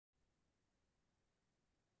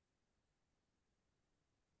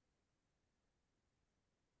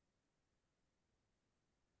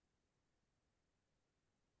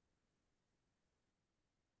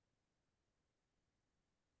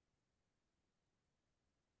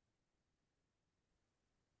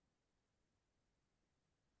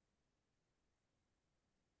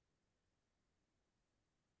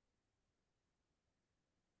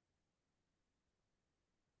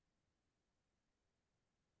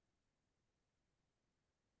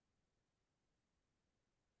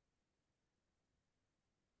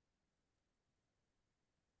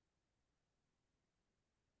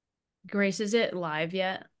Grace, is it live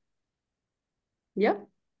yet? Yep,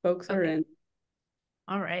 folks are Okay. in.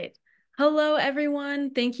 All right. Hello, everyone.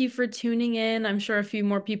 Thank you for tuning in. I'm sure a few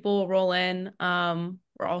more people will roll in.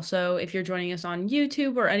 Or also, if you're joining us on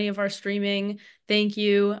YouTube or any of our streaming, thank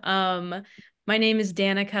you. My name is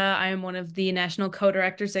Danica. I am one of the national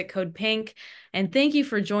co-directors at CODEPINK, and thank you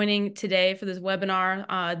for joining today for this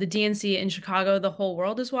webinar. The DNC in Chicago, the whole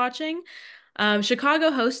world is watching.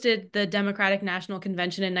 Chicago hosted the Democratic National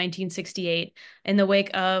Convention in 1968 in the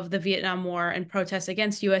wake of the Vietnam War and protests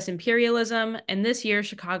against U.S. imperialism. And this year,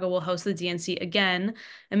 Chicago will host the DNC again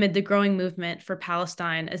amid the growing movement for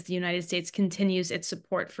Palestine as the United States continues its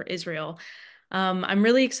support for Israel. I'm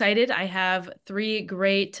really excited. I have three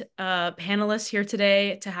great panelists here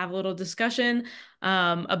today to have a little discussion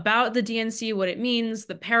about the DNC, what it means,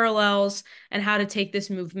 the parallels, and how to take this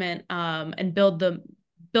movement and build the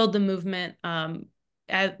movement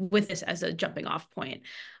with this as a jumping off point.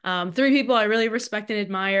 Three people I really respect and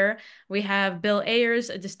admire. We have Bill Ayers,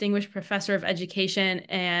 a distinguished professor of education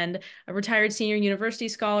and a retired senior university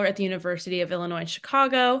scholar at the University of Illinois in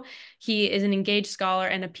Chicago. He is an engaged scholar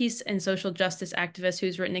and a peace and social justice activist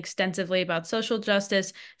who's written extensively about social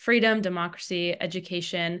justice, freedom, democracy,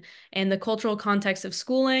 education, and the cultural context of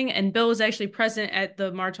schooling. And Bill was actually present at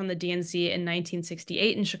the March on the DNC in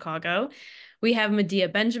 1968 in Chicago. We have Medea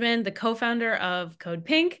Benjamin, the co-founder of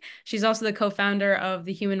CODEPINK. She's also the co-founder of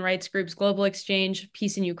the human rights groups Global Exchange,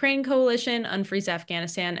 Peace in Ukraine Coalition, Unfreeze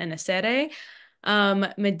Afghanistan, and ASERE.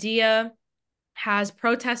 Medea has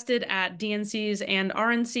protested at DNCs and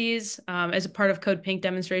RNCs as a part of CODEPINK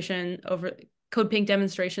demonstrations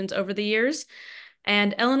over the years.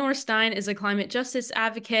 And Eleanor Stein is a climate justice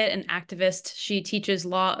advocate and activist. She teaches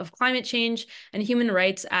law of climate change and human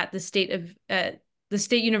rights at the State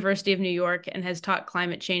University of New York and has taught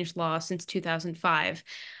climate change law since 2005.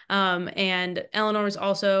 And Eleanor is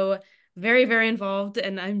also very, very involved,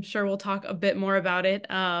 and I'm sure we'll talk a bit more about it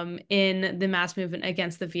in the mass movement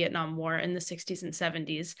against the Vietnam War in the 60s and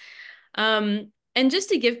 70s. And just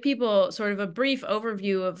to give people sort of a brief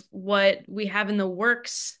overview of what we have in the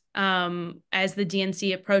works as the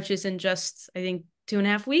DNC approaches in just, I think,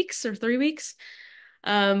 2.5 weeks or 3 weeks.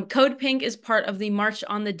 CODEPINK is part of the March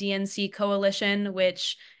on the DNC coalition,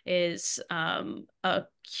 which is a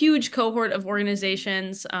huge cohort of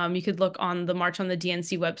organizations. You could look on the March on the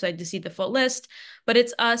DNC website to see the full list, but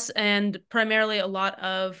it's us and primarily a lot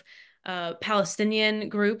of Palestinian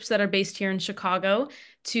groups that are based here in Chicago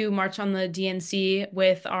to march on the DNC,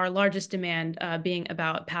 with our largest demand being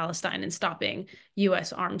about Palestine and stopping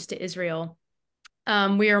U.S. arms to Israel.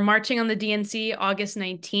 We are marching on the DNC August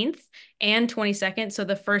 19th and 22nd, so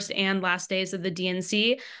the first and last days of the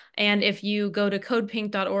DNC. And if you go to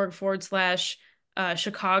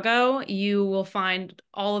codepink.org/Chicago, you will find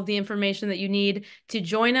all of the information that you need to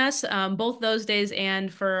join us both those days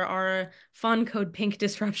and for our fun CODEPINK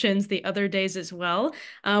disruptions the other days as well.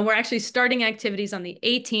 We're actually starting activities on the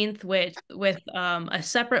 18th with a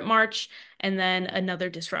separate march and then another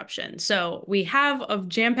disruption. So we have a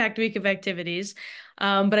jam-packed week of activities.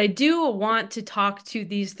 But I do want to talk to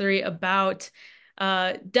these three about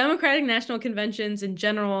Democratic National Conventions in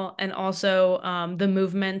general, and also the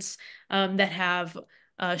movements that have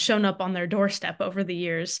shown up on their doorstep over the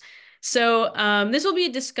years. So this will be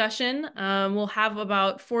a discussion. We'll have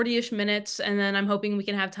about 40-ish minutes, and then I'm hoping we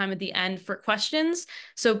can have time at the end for questions.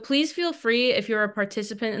 So please feel free, if you're a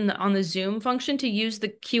participant on the Zoom function, to use the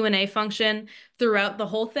Q&A function throughout the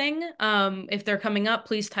whole thing. If they're coming up,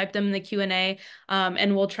 please type them in the Q&A,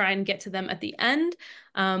 and we'll try and get to them at the end.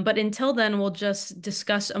 But until then, we'll just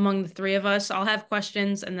discuss among the three of us. I'll have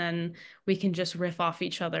questions, and then we can just riff off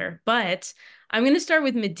each other. But I'm going to start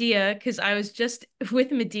with Medea, because I was just with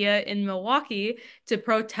Medea in Milwaukee to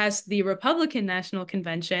protest the Republican National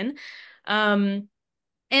Convention. And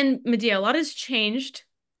Medea, a lot has changed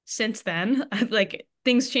since then. Like,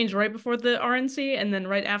 things changed right before the RNC and then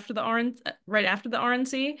right after the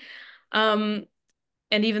RNC. And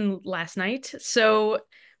even last night. So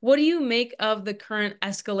what do you make of the current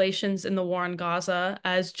escalations in the war on Gaza,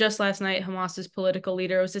 as just last night Hamas's political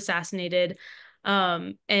leader was assassinated?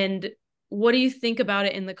 And what do you think about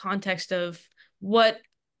it in the context of what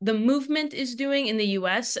the movement is doing in the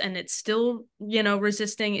US, and it's still,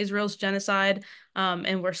 resisting Israel's genocide,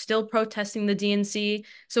 and we're still protesting the DNC.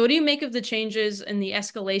 So what do you make of the changes in the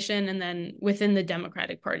escalation and then within the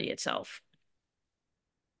Democratic Party itself?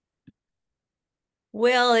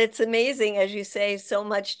 Well, it's amazing, as you say, so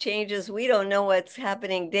much changes. We don't know what's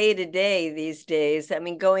happening day to day these days. I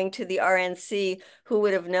mean, going to the RNC, who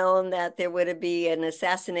would have known that there would be an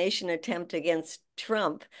assassination attempt against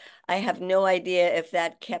Trump? I have no idea if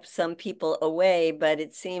that kept some people away, but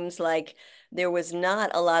it seems like there was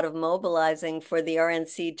not a lot of mobilizing for the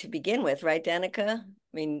RNC to begin with, right, Danica? I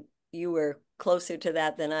mean, you were closer to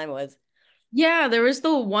that than I was. Yeah, there was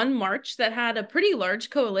the one march that had a pretty large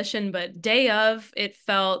coalition, but day of, it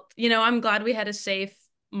felt, I'm glad we had a safe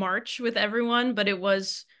march with everyone, but it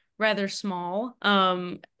was rather small.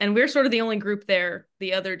 And we're sort of the only group there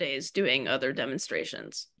the other days doing other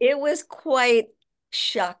demonstrations. It was quite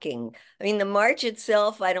shocking. I mean, the march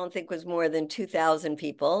itself, I don't think was more than 2,000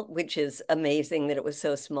 people, which is amazing that it was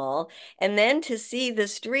so small. And then to see the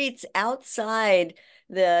streets outside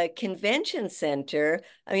the convention center,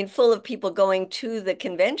 I mean, full of people going to the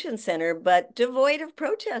convention center, but devoid of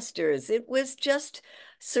protesters. It was just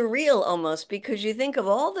surreal almost, because you think of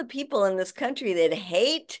all the people in this country that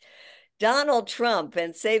hate Donald Trump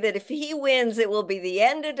and say that if he wins, it will be the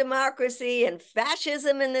end of democracy and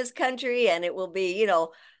fascism in this country. And it will be,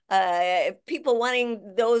 people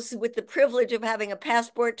wanting, those with the privilege of having a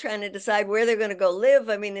passport trying to decide where they're going to go live.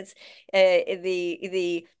 I mean, it's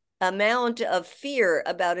the amount of fear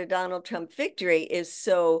about a Donald Trump victory is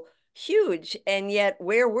so huge. And yet,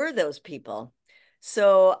 where were those people?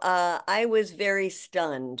 So I was very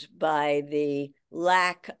stunned by the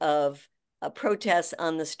lack of protests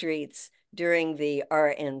on the streets during the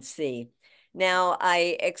RNC. Now,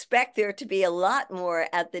 I expect there to be a lot more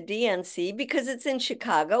at the DNC because it's in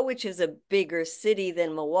Chicago, which is a bigger city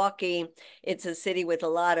than Milwaukee. It's a city with a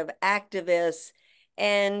lot of activists.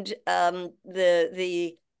 And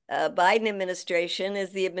the Biden administration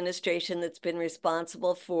is the administration that's been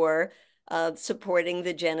responsible for supporting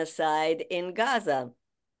the genocide in Gaza.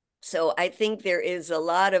 So I think there is a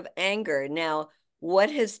lot of anger. Now,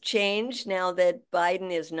 what has changed now that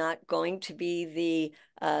Biden is not going to be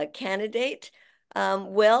the candidate?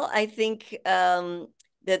 Well, I think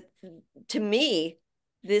that to me,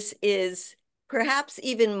 this is perhaps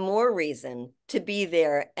even more reason to be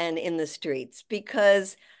there and in the streets,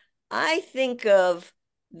 because I think of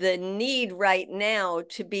the need right now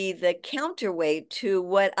to be the counterweight to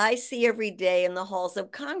what I see every day in the halls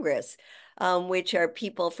of Congress, which are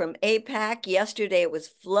people from AIPAC. Yesterday, it was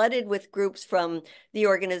flooded with groups from the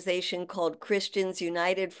organization called Christians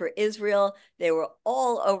United for Israel. They were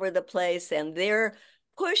all over the place, and their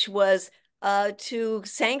push was to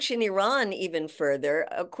sanction Iran even further.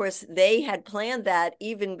 Of course, they had planned that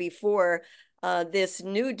even before this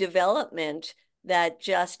new development that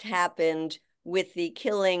just happened with the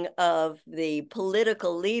killing of the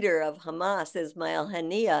political leader of Hamas, Ismail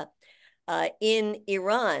Haniyeh, in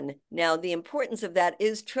Iran. Now, the importance of that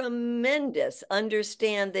is tremendous.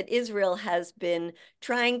 Understand that Israel has been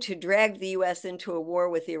trying to drag the US into a war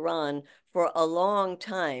with Iran for a long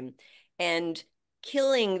time. And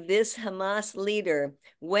killing this Hamas leader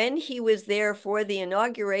when he was there for the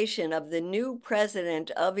inauguration of the new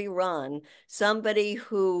president of Iran, somebody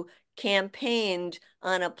who campaigned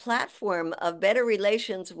on a platform of better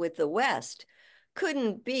relations with the West,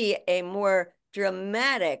 couldn't be a more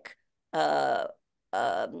dramatic uh,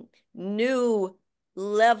 new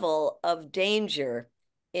level of danger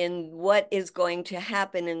in what is going to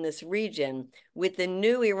happen in this region, with the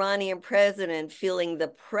new Iranian president feeling the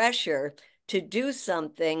pressure to do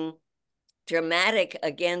something dramatic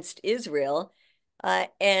against Israel.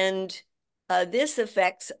 And this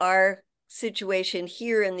affects our situation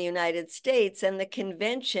here in the United States and the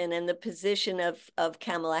convention and the position of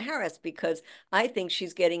Kamala Harris, because I think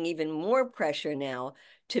she's getting even more pressure now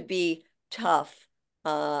to be tough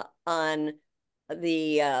on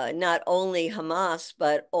the not only Hamas,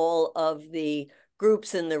 but all of the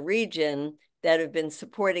groups in the region that have been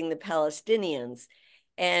supporting the Palestinians.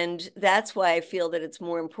 And that's why I feel that it's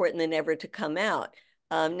more important than ever to come out.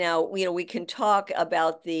 Now, we can talk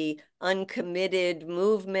about the uncommitted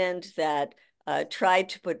movement that tried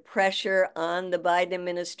to put pressure on the Biden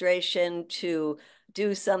administration to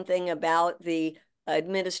do something about the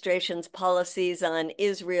administration's policies on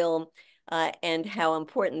Israel, and how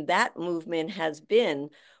important that movement has been.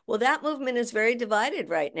 Well, that movement is very divided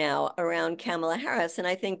right now around Kamala Harris. And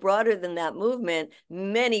I think broader than that movement,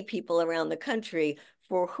 many people around the country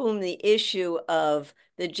for whom the issue of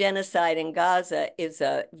the genocide in Gaza is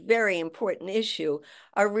a very important issue,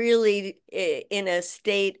 are really in a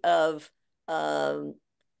state of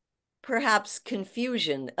perhaps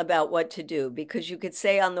confusion about what to do. Because you could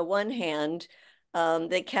say, on the one hand,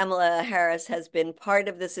 that Kamala Harris has been part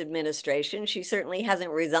of this administration. She certainly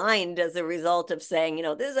hasn't resigned as a result of saying,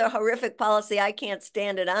 this is a horrific policy, I can't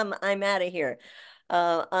stand it, I'm out of here.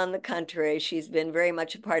 On the contrary, she's been very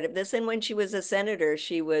much a part of this. And when she was a senator,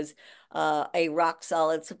 she was a rock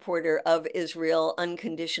solid supporter of Israel,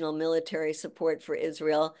 unconditional military support for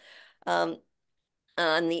Israel. Um,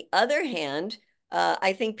 on the other hand,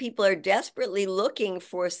 I think people are desperately looking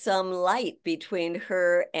for some light between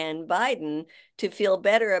her and Biden to feel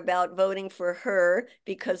better about voting for her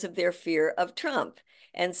because of their fear of Trump.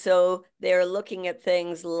 And so they're looking at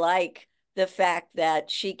things like the fact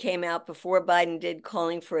that she came out before Biden did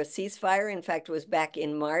calling for a ceasefire. In fact, it was back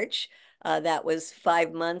in March. That was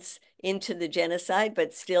 5 months into the genocide,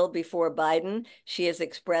 but still before Biden. She has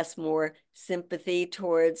expressed more sympathy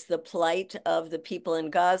towards the plight of the people in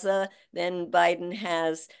Gaza than Biden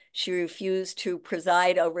has. She refused to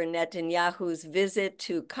preside over Netanyahu's visit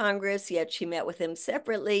to Congress, yet she met with him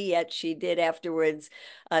separately, yet she did afterwards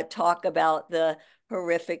talk about the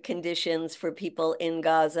horrific conditions for people in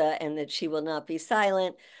Gaza and that she will not be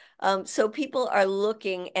silent. So people are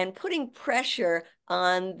looking and putting pressure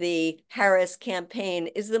on the Harris campaign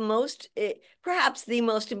is perhaps the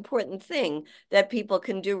most important thing that people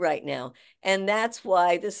can do right now. And that's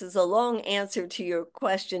why this is a long answer to your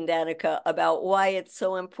question, Danica, about why it's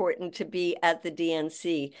so important to be at the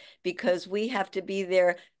DNC, because we have to be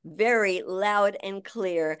there very loud and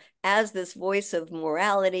clear as this voice of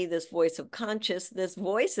morality, this voice of conscience, this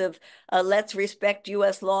voice of let's respect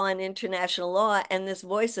US law and international law, and this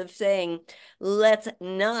voice of saying, let's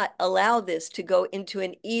not allow this to go into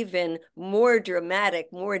an even more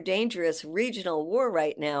dramatic, more dangerous regional war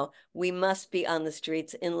right now. We must be on the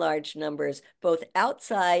streets in large numbers, both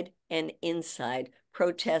outside and inside,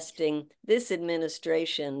 protesting this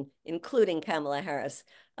administration, including Kamala Harris,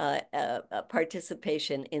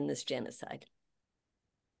 participation in this genocide.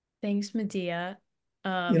 Thanks, Medea.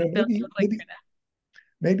 Bill, you Maybe look like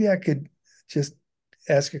maybe I could just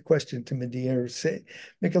ask a question to Medea, or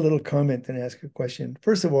make a little comment and ask a question.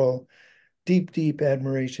 First of all, deep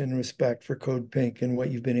admiration and respect for Code Pink and what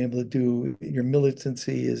you've been able to do. Your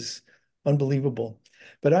militancy is unbelievable,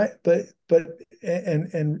 but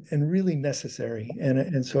really necessary.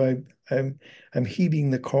 And so I'm heeding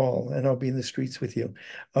the call, and I'll be in the streets with you.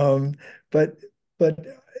 But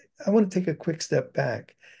I want to take a quick step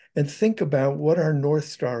back and think about what our North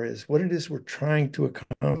Star is, what it is we're trying to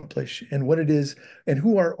accomplish, and what it is, and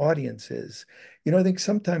who our audience is. I think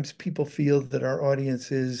sometimes people feel that our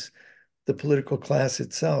audience is the political class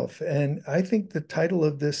itself. And I think the title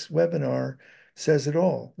of this webinar says it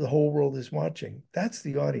all. The whole world is watching. That's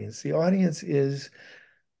the audience. The audience is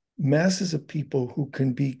masses of people who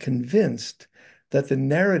can be convinced that the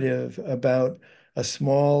narrative about a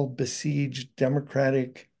small, besieged,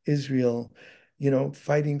 democratic Israel,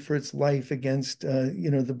 fighting for its life against,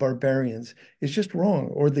 the barbarians is just wrong.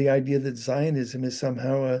 Or the idea that Zionism is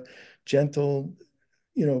somehow a gentle,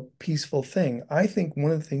 peaceful thing. I think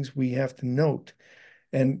one of the things we have to note,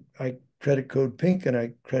 and I credit Code Pink and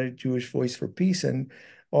I credit Jewish Voice for Peace and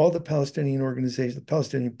all the Palestinian organizations, the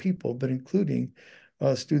Palestinian people, but including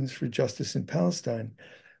Students for Justice in Palestine.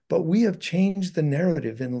 But we have changed the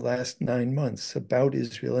narrative in the last 9 months about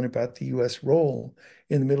Israel and about the US role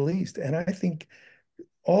in the Middle East. And I think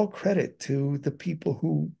all credit to the people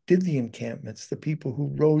who did the encampments, the people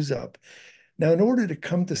who rose up. Now, in order to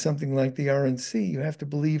come to something like the RNC, you have to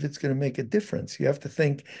believe it's going to make a difference. You have to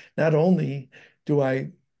think, not only do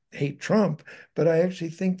I hate Trump, but I actually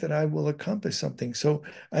think that I will accomplish something. So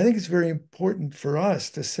I think it's very important for us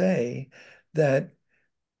to say that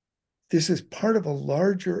this is part of a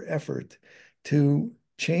larger effort to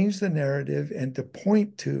change the narrative and to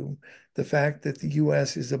point to the fact that the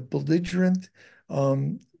US is a belligerent,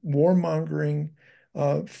 warmongering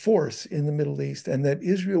force in the Middle East, and that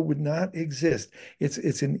Israel would not exist.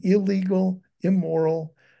 It's an illegal,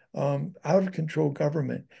 immoral, out of control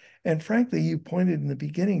government. And frankly, you pointed in the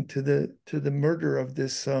beginning to the murder of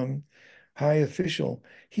this high official.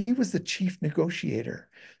 He was the chief negotiator.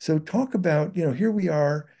 So talk about, here we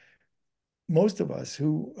are, most of us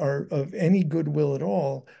who are of any goodwill at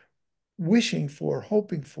all, wishing for,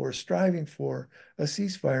 hoping for, striving for a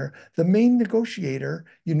ceasefire. The main negotiator,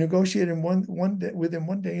 you negotiate in one day, within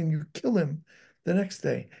one day, and you kill him the next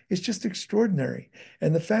day. It's just extraordinary.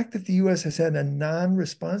 And the fact that the US has had a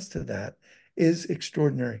non-response to that is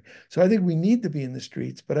extraordinary. So I think we need to be in the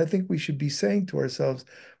streets, but I think we should be saying to ourselves,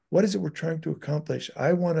 what is it we're trying to accomplish?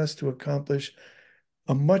 I want us to accomplish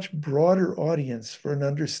a much broader audience for an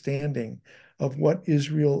understanding of what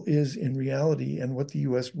Israel is in reality and what the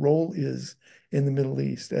US role is in the Middle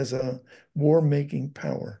East as a war-making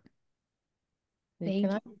power. Thank you.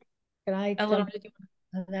 Can I Eleanor, jump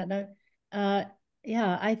on that note?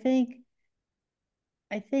 Yeah, I think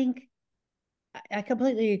I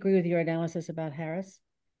completely agree with your analysis about Harris,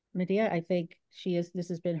 Medea. I think this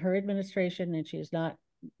has been her administration, and she has not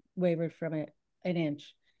wavered from it an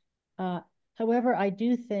inch. However, I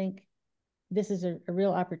do think this is a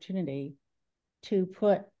real opportunity to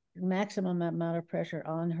put maximum amount of pressure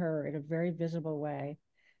on her in a very visible way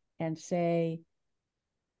and say,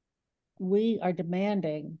 we are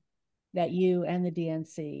demanding that you and the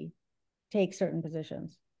DNC take certain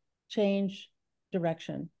positions, change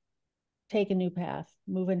direction, take a new path,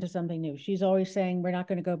 move into something new. She's always saying, we're not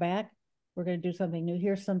going to go back. We're going to do something new.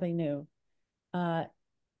 Here's something new.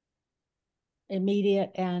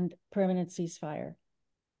 Immediate and permanent ceasefire,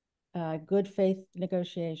 good faith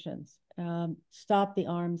negotiations, stop the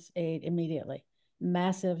arms aid immediately,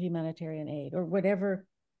 massive humanitarian aid, or whatever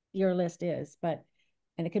your list is. But,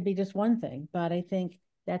 and it could be just one thing, but I think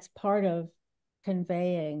that's part of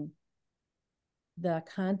conveying the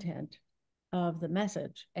content of the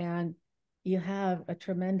message. And you have a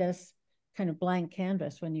tremendous kind of blank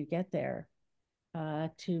canvas when you get there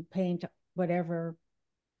to paint whatever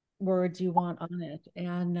words you want on it.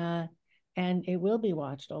 And it will be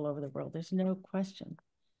watched all over the world. There's no question.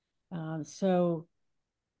 So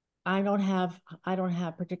I don't have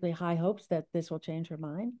particularly high hopes that this will change her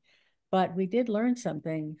mind, but we did learn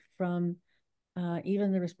something from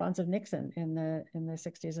even the response of Nixon in the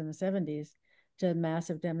 60s and the 70s to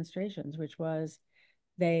massive demonstrations, which was,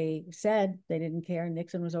 they said they didn't care.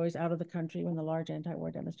 Nixon was always out of the country when the large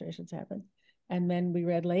anti-war demonstrations happened. And then we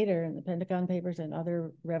read later in the Pentagon Papers and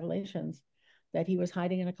other revelations that he was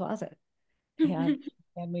hiding in a closet. And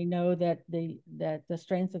we know that the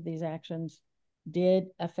strength of these actions did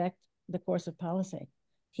affect the course of policy.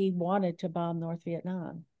 He wanted to bomb North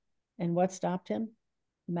Vietnam. And what stopped him?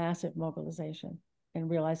 Massive mobilization and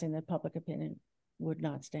realizing that public opinion would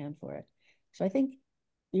not stand for it. So I think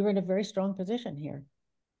you were in a very strong position here.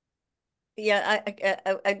 Yeah,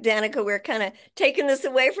 Danica, we're kind of taking this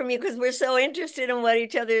away from you because we're so interested in what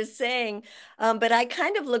each other is saying. But I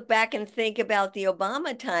kind of look back and think about the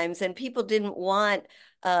Obama times, and people didn't want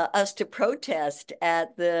us to protest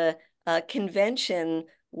at the convention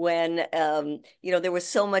when, there was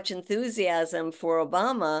so much enthusiasm for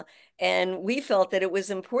Obama. And we felt that it was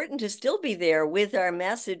important to still be there with our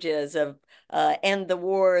messages of end the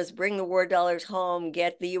wars, bring the war dollars home,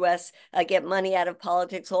 get the U.S., get money out of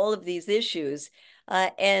politics, all of these issues.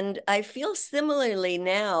 And I feel similarly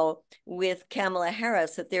now with Kamala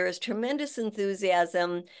Harris that there is tremendous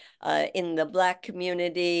enthusiasm in the Black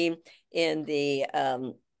community, in the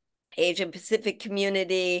Asian Pacific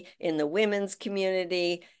community, in the women's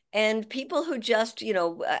community, and people who just,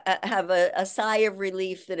 have a sigh of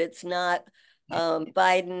relief that it's not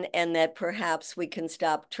Biden and that perhaps we can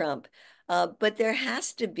stop Trump. But there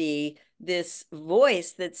has to be this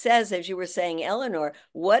voice that says, as you were saying, Eleanor,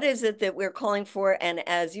 what is it that we're calling for? And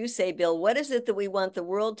as you say, Bill, what is it that we want the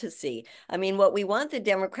world to see? I mean, what we want the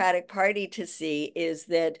Democratic Party to see is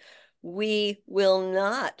that we will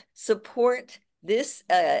not support this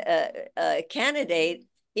candidate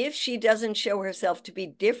if she doesn't show herself to be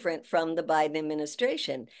different from the Biden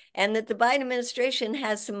administration, and that the Biden administration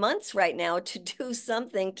has some months right now to do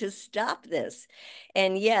something to stop this.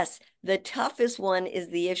 And yes, the toughest one is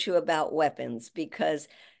the issue about weapons, because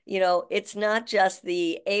it's not just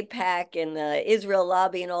the AIPAC and the Israel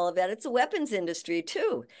lobby and all of that, it's the weapons industry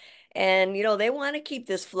too. And, they want to keep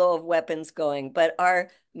this flow of weapons going, but our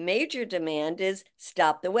major demand is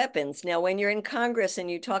stop the weapons. Now, when you're in Congress and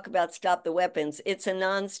you talk about stop the weapons, it's a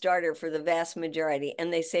non-starter for the vast majority.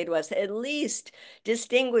 And they say to us, at least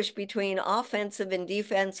distinguish between offensive and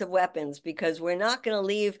defensive weapons, because we're not going to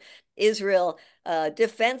leave Israel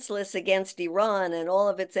defenseless against Iran and all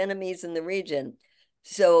of its enemies in the region.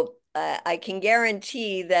 So I can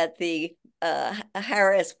guarantee that the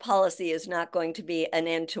Harris policy is not going to be an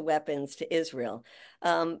end to weapons to Israel.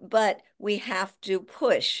 But we have to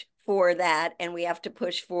push for that, and we have to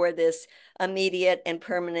push for this immediate and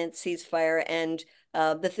permanent ceasefire. And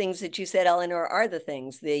the things that you said, Eleanor, are the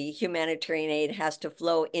things. The humanitarian aid has to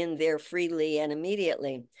flow in there freely and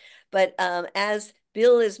immediately. But as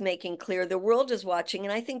Bill is making clear, the world is watching,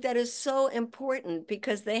 and I think that is so important,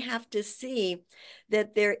 because they have to see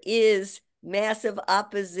that there is massive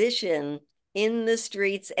opposition in the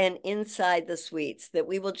streets and inside the suites, that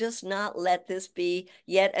we will just not let this be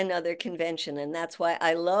yet another convention. And that's why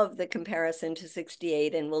I love the comparison to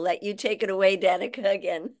 68, and we'll let you take it away, Danica,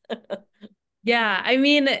 again. Yeah, I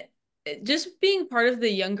mean, just being part of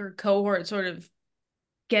the younger cohort, sort of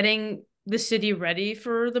getting the city ready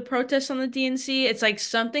for the protests on the DNC, it's like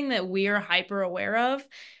something that we are hyper aware of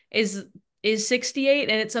is 68,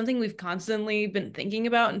 and it's something we've constantly been thinking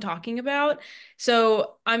about and talking about.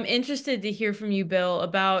 So I'm interested to hear from you, Bill,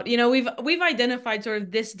 about, we've identified sort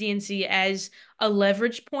of this DNC as a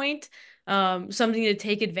leverage point, something to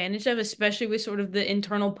take advantage of, especially with sort of the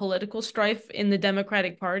internal political strife in the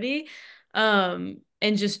Democratic Party. and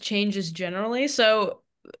just changes generally. So,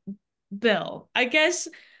 Bill, I guess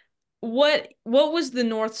what was the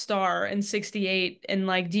North Star in 68? And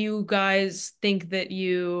like, do you guys think that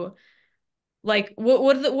you like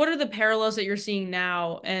what are the parallels that you're seeing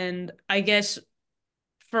now? And I guess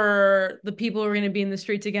for the people who are going to be in the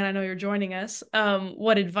streets again, I know you're joining us.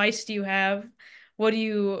 What advice do you have? What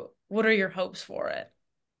are your hopes for it?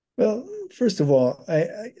 Well, first of all,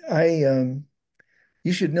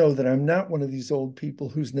 you should know that I'm not one of these old people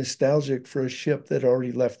who's nostalgic for a ship that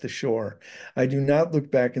already left the shore. I do not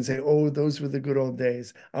look back and say, oh, those were the good old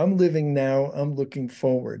days. I'm living now. I'm looking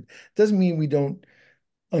forward. Doesn't mean we don't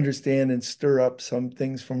understand and stir up some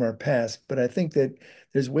things from our past, but I think that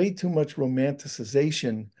there's way too much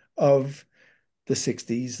romanticization of the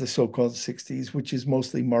 60s, the so-called 60s, which is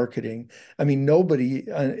mostly marketing. I mean, nobody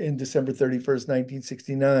in December 31st,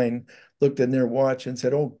 1969 looked at their watch and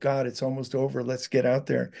said, oh God, it's almost over. Let's get out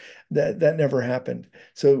there. That never happened.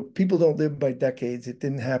 So people don't live by decades. It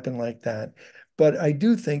didn't happen like that. But I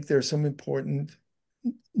do think there's some important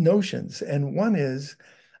notions. And one is,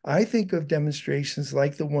 I think of demonstrations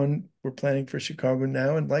like the one we're planning for Chicago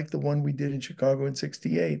now and like the one we did in Chicago in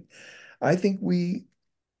 68. I think we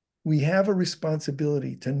have a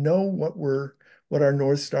responsibility to know what our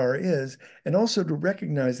North Star is, and also to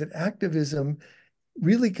recognize that activism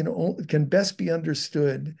really can best be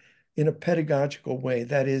understood in a pedagogical way.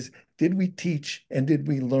 That is, did we teach and did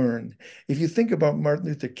we learn? If you think about Martin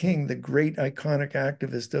Luther King, the great iconic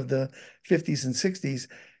activist of the 50s and 60s,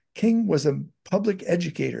 King was a public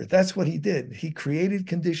educator. That's what he did. He created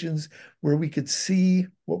conditions where we could see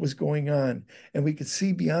what was going on and we could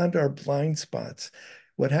see beyond our blind spots.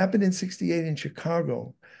 What happened in 68 in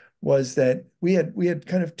Chicago was that we had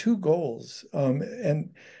kind of two goals.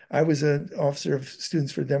 And I was an officer of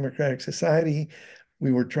Students for Democratic Society.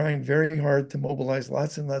 We were trying very hard to mobilize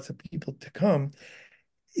lots and lots of people to come.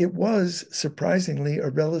 It was surprisingly a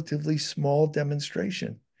relatively small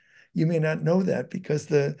demonstration. You may not know that because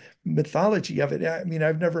the mythology of it, I mean,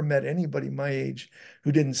 I've never met anybody my age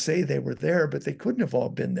who didn't say they were there, but they couldn't have all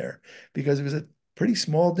been there because it was a pretty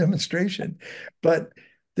small demonstration. But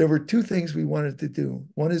there were two things we wanted to do.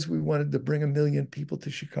 One is we wanted to bring 1 million people to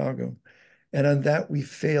Chicago, and on that we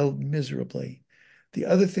failed miserably. The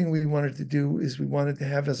other thing we wanted to do is we wanted to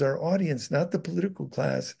have as our audience, not the political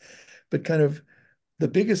class, but kind of the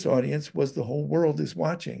biggest audience was the whole world is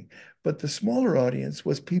watching. But the smaller audience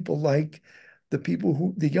was people like the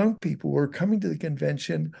young people who were coming to the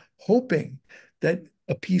convention hoping that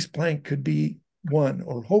a peace plank could be won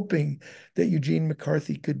or hoping that Eugene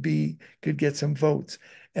McCarthy could get some votes.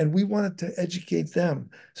 And we wanted to educate them.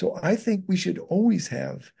 So I think we should always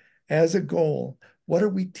have as a goal, what are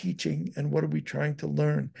we teaching and what are we trying to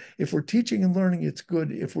learn? If we're teaching and learning, it's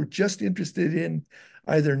good. If we're just interested in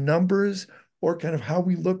either numbers or kind of how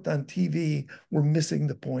we looked on TV, we're missing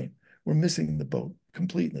the point. We're missing the boat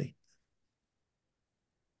completely.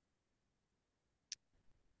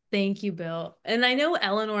 Thank you, Bill. And I know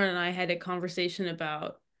Eleanor and I had a conversation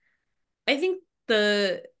about, I think,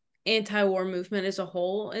 the anti-war movement as a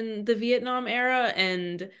whole in the Vietnam era.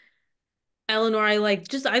 And Eleanor, I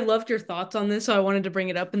loved your thoughts on this, so I wanted to bring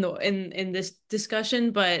it up in this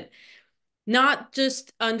discussion, but not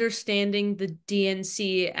just understanding the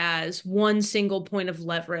DNC as one single point of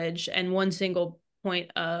leverage and one single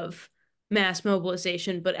point of mass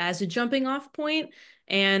mobilization, but as a jumping off point.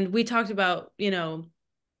 And we talked about,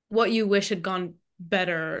 what you wish had gone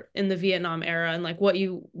better in the Vietnam era and like what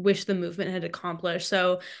you wish the movement had accomplished.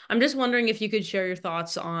 So I'm just wondering if you could share your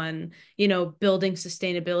thoughts on, building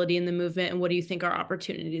sustainability in the movement and what do you think our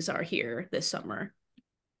opportunities are here this summer?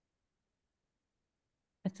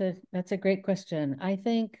 That's a great question. I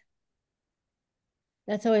think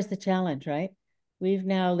that's always the challenge, right? We've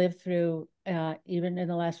now lived through, even in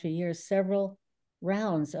the last few years, several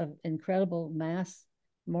rounds of incredible mass,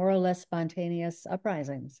 more or less spontaneous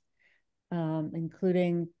uprisings,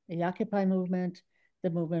 including the Occupy movement,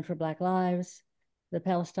 the movement for Black Lives, the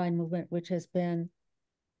Palestine movement, which has been,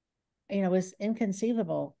 was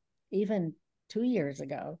inconceivable even 2 years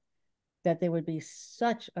ago that there would be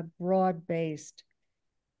such a broad-based,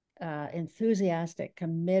 enthusiastic,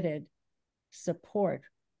 committed support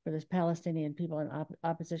for the Palestinian people in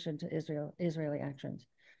opposition to Israeli actions,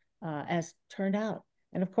 as turned out.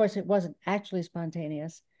 And of course, it wasn't actually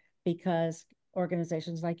spontaneous because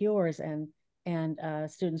organizations like yours and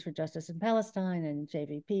Students for Justice in Palestine and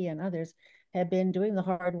JVP and others have been doing the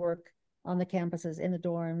hard work on the campuses, in the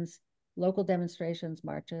dorms, local demonstrations,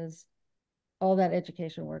 marches, all that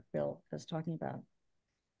education work Bill was talking about.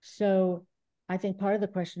 So I think part of the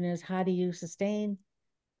question is, how do you sustain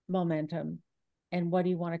momentum and what do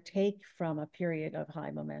you want to take from a period of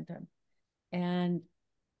high momentum? And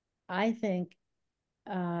I think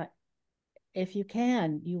if you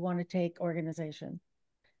can, you want to take organization.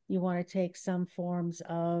 You want to take some forms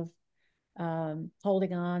of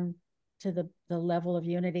holding on to the level of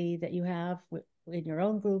unity that you have in your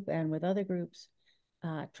own group and with other groups,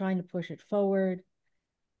 trying to push it forward,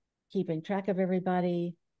 keeping track of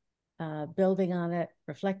everybody, building on it,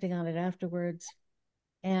 reflecting on it afterwards,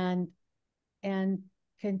 and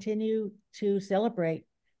continue to celebrate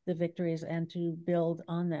the victories and to build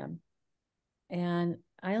on them. And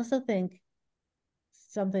I also think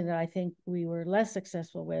something that I think we were less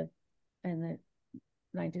successful with in the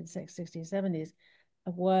 1960s, 70s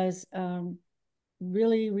was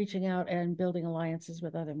really reaching out and building alliances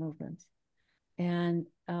with other movements. And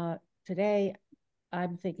today,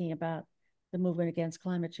 I'm thinking about the movement against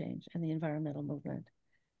climate change and the environmental movement.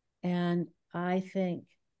 And I think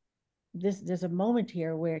there's a moment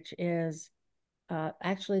here which is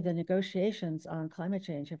actually the negotiations on climate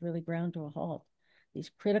change have really ground to a halt.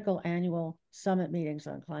 These critical annual summit meetings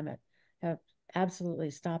on climate have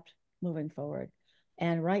absolutely stopped moving forward.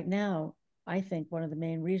 And right now, I think one of the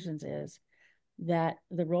main reasons is that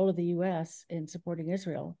the role of the US in supporting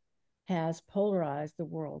Israel has polarized the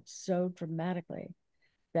world so dramatically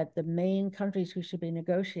that the main countries who should be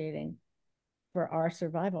negotiating for our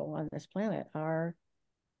survival on this planet are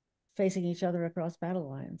facing each other across battle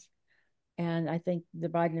lines. And I think the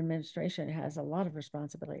Biden administration has a lot of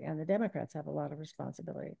responsibility, and the Democrats have a lot of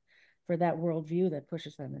responsibility for that worldview that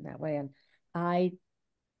pushes them in that way. And I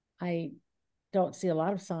don't see a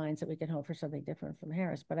lot of signs that we can hope for something different from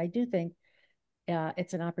Harris, but I do think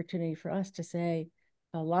it's an opportunity for us to say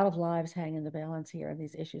a lot of lives hang in the balance here, and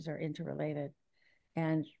these issues are interrelated,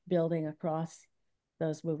 and building across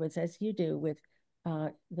those movements, as you do with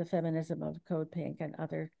the feminism of CODEPINK and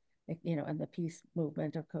other, and the peace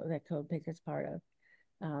movement of that CODEPINK is part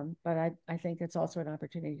of. But I think it's also an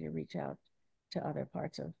opportunity to reach out to other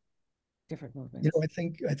parts of different movements.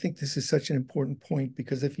 I think this is such an important point,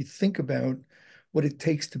 because if you think about what it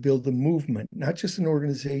takes to build a movement, not just an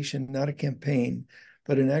organization, not a campaign,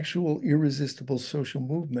 but an actual irresistible social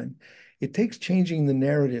movement, it takes changing the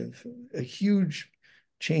narrative, a huge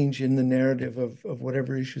change in the narrative of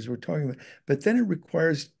whatever issues we're talking about. But then it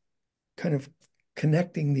requires kind of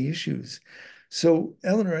connecting the issues. So,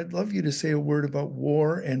 Eleanor, I'd love you to say a word about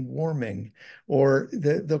war and warming, or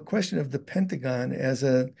the question of the Pentagon as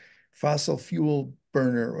a fossil fuel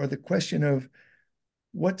burner, or the question of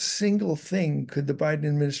what single thing could the Biden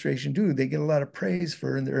administration do? They get a lot of praise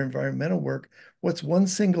for in their environmental work. What's one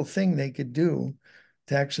single thing they could do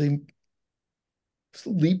to actually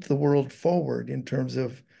leap the world forward in terms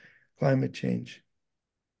of climate change?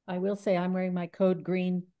 I will say I'm wearing my Code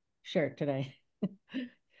Green shirt today.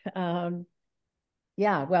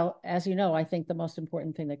 Yeah, well, as you know, I think the most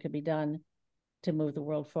important thing that could be done to move the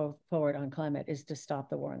world forward on climate is to stop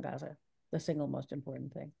the war in Gaza, the single most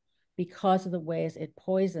important thing, because of the ways it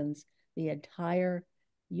poisons the entire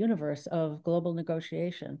universe of global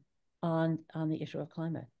negotiation on the issue of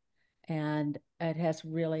climate. And it has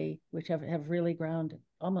really, which have really ground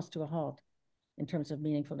almost to a halt in terms of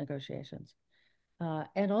meaningful negotiations.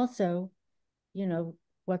 And also,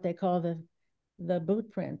 what they call the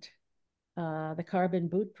boot print, the carbon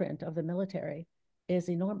boot print of the military is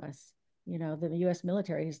enormous. The US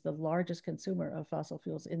military is the largest consumer of fossil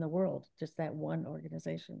fuels in the world, just that one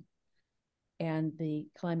organization. And the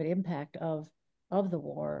climate impact of the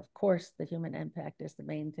war, of course, the human impact is the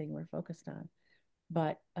main thing we're focused on.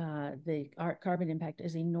 But the carbon impact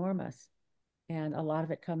is enormous. And a lot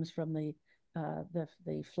of it comes from the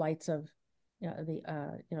flights of,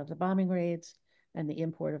 the bombing raids and the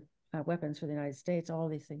import of weapons for the United States. All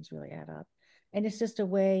these things really add up. And it's just a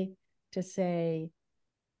way to say,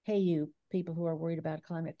 hey, you people who are worried about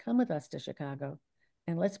climate, come with us to Chicago,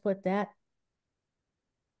 and let's put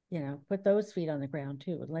put those feet on the ground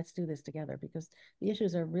too. And let's do this together, because the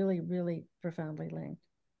issues are really, really profoundly linked.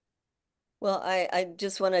 Well, I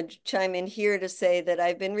just want to chime in here to say that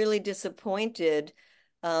I've been really disappointed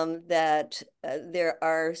that there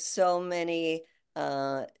are so many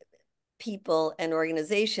people and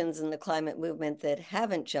organizations in the climate movement that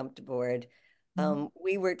haven't jumped aboard.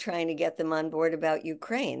 We were trying to get them on board about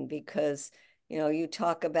Ukraine, because, you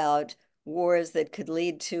talk about wars that could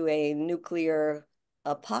lead to a nuclear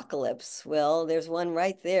apocalypse. Well, there's one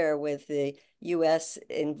right there with the US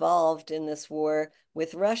involved in this war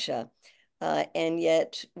with Russia. And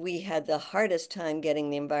yet we had the hardest time getting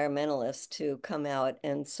the environmentalists to come out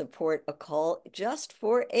and support a call just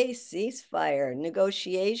for a ceasefire,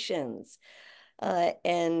 negotiations.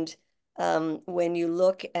 And when you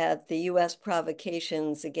look at the US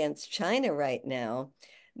provocations against China right now,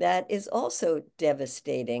 that is also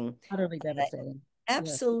devastating. Utterly devastating. Yes.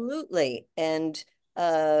 Absolutely. And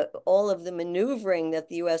all of the maneuvering that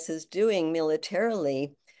the US is doing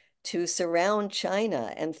militarily to surround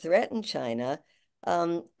China and threaten China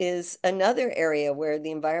is another area where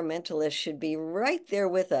the environmentalists should be right there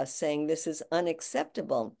with us saying this is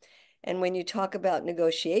unacceptable. And when you talk about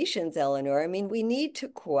negotiations, Eleanor, I mean, we need to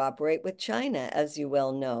cooperate with China, as you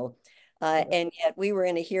well know. And yet we were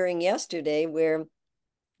in a hearing yesterday where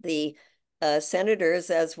the senators,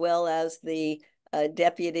 as well as the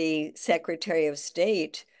Deputy Secretary of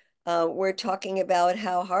State, were talking about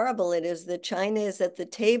how horrible it is that China is at the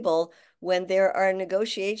table when there are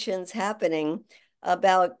negotiations happening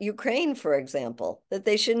about Ukraine, for example, that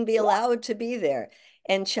they shouldn't be allowed to be there.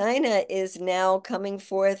 And China is now coming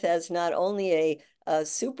forth as not only a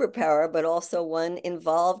superpower, but also one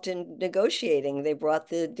involved in negotiating. They brought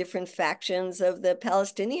the different factions of the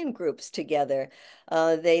Palestinian groups together.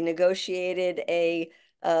 They negotiated a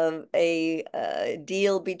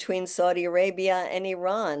deal between Saudi Arabia and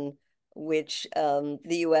Iran, which the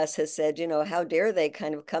US has said, you know, how dare they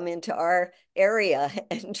kind of come into our area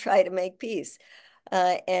and try to make peace.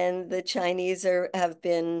 And the Chinese have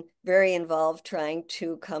been very involved trying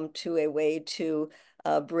to come to a way to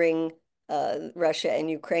bring Russia and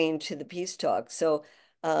Ukraine to the peace talks. So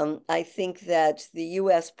I think that the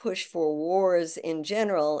US push for wars in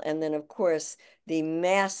general, and then, of course, the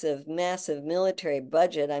massive, massive military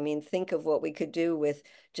budget. I mean, think of what we could do with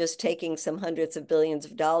just taking some hundreds of billions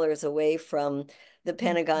of dollars away from the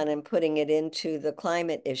Pentagon and putting it into the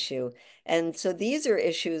climate issue. And so these are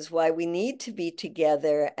issues why we need to be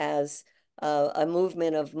together as a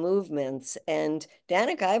movement of movements. And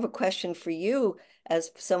Danica, I have a question for you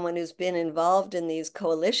as someone who's been involved in these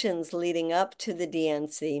coalitions leading up to the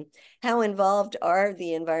DNC. How involved are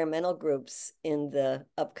the environmental groups in the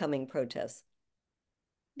upcoming protests?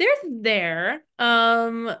 They're there.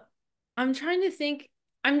 I'm trying to think.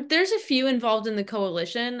 There's a few involved in the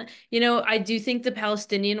coalition. You know, I do think the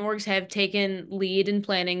Palestinian orgs have taken lead in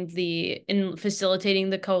in facilitating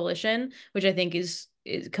the coalition, which I think is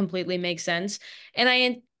completely makes sense. And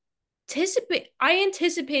I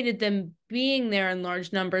anticipated them being there in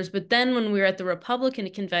large numbers, but then when we were at the Republican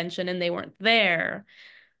convention and they weren't there,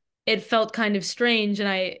 it felt kind of strange, and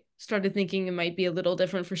I started thinking it might be a little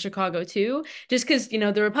different for Chicago too, just because, you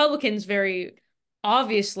know, the Republicans very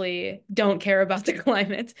obviously don't care about the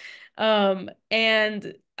climate.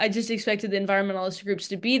 And I just expected the environmentalist groups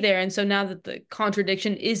to be there. And so now that the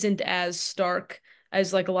contradiction isn't as stark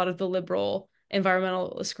as like a lot of the liberal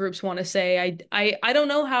environmentalist groups want to say, I don't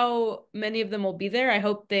know how many of them will be there. I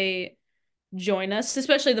hope they join us,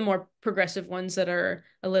 especially the more progressive ones that are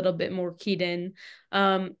a little bit more keyed in.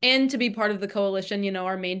 And to be part of the coalition, you know,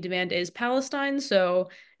 our main demand is Palestine. So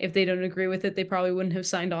if they don't agree with it, they probably wouldn't have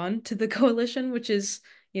signed on to the coalition, which is,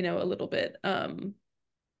 you know, a little bit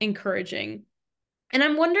encouraging. And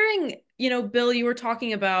I'm wondering, you know, Bill, you were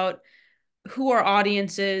talking about who our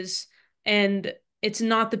audience is, and it's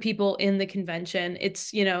not the people in the convention.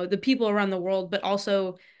 It's, you know, the people around the world, but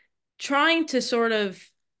also trying to sort of,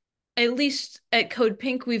 at least at Code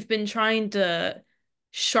Pink, we've been trying to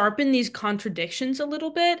sharpen these contradictions a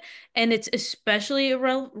little bit, and it's especially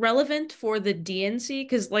relevant for the DNC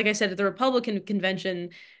because, like I said, at the Republican convention,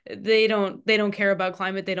 they don't care about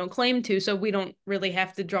climate. They don't claim to, so we don't really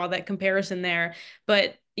have to draw that comparison there.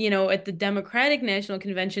 But you know, at the Democratic National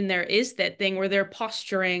Convention, there is that thing where they're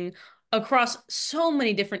posturing across so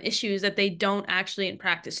many different issues that they don't actually in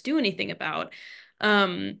practice do anything about.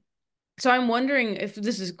 Um, so I'm wondering if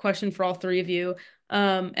this is a question for all three of you.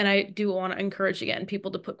 And I do want to encourage again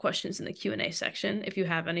people to put questions in the Q&A section. If you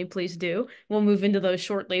have any, please do. We'll move into those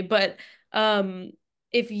shortly. But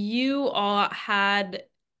if you all had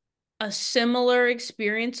a similar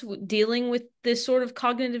experience dealing with this sort of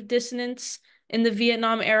cognitive dissonance in the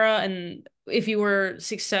Vietnam era, and if you were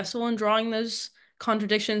successful in drawing those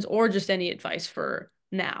contradictions, or just any advice for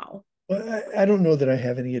now. Well, I don't know that I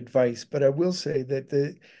have any advice, but I will say that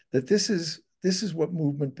this is what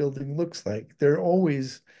movement building looks like. They're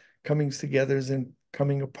always coming together and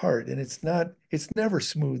coming apart, and it's never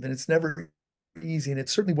smooth and it's never easy, and it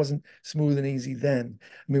certainly wasn't smooth and easy then.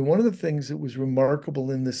 I mean, one of the things that was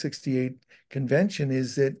remarkable in the '68 convention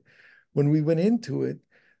is that when we went into it,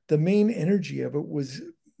 the main energy of it was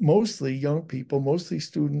mostly young people, mostly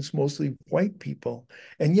students, mostly white people.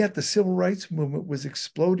 And yet the civil rights movement was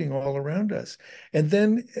exploding all around us. And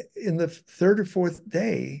then in the third or fourth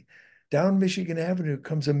day, down Michigan Avenue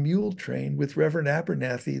comes a mule train with Reverend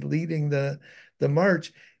Abernathy leading the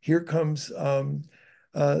march. Here comes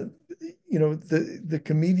uh, the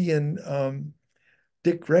comedian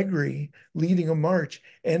Dick Gregory leading a march,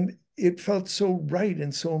 and it felt so right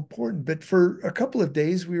and so important. But for a couple of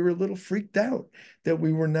days, we were a little freaked out that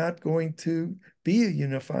we were not going to be a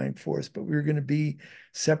unifying force, but we were going to be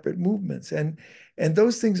separate movements. And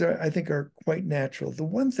those things are, I think, are quite natural. The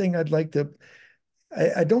one thing I'd like to,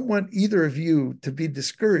 I don't want either of you to be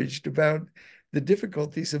discouraged about the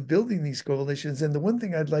difficulties of building these coalitions. And the one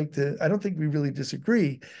thing I'd like to, I don't think we really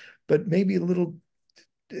disagree, but maybe a little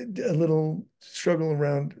struggle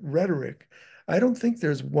around rhetoric. I don't think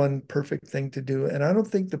there's one perfect thing to do. And I don't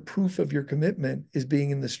think the proof of your commitment is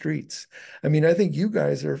being in the streets. I mean, I think you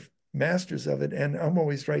guys are masters of it. And I'm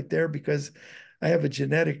always right there because I have a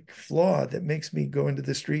genetic flaw that makes me go into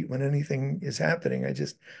the street when anything is happening. I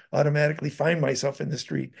just automatically find myself in the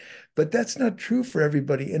street. But that's not true for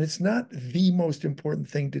everybody. And it's not the most important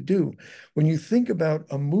thing to do. When you think about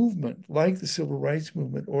a movement like the Civil Rights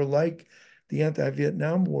Movement or like the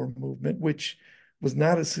anti-Vietnam War movement, which was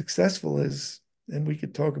not as successful as, and we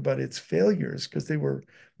could talk about its failures because they were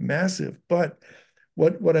massive. But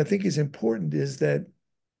what I think is important is that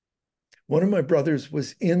one of my brothers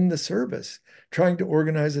was in the service trying to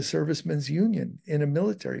organize a servicemen's union in a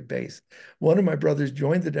military base. One of my brothers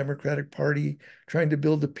joined the Democratic Party trying to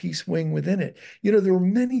build a peace wing within it. There were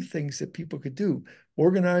many things that people could do: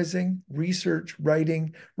 organizing, research,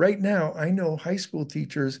 writing. Right now, I know high school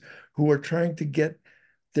teachers who are trying to get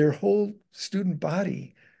their whole student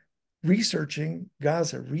body researching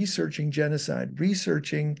Gaza, researching genocide,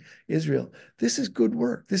 researching Israel. This is good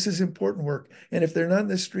work. This is important work. And if they're not in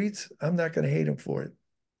the streets, I'm not going to hate them for it.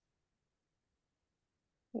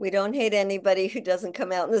 We don't hate anybody who doesn't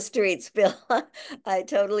come out in the streets, Bill. I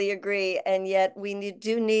totally agree. And yet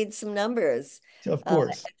do need some numbers. Of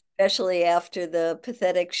course. Especially after the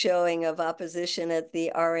pathetic showing of opposition at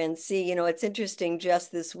the RNC. It's interesting,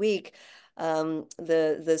 just this week,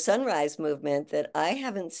 the Sunrise Movement that I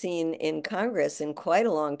haven't seen in Congress in quite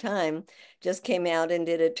a long time just came out and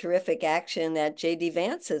did a terrific action at J.D.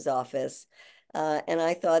 Vance's office. And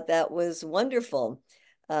I thought that was wonderful.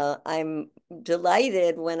 I'm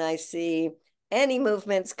delighted when I see any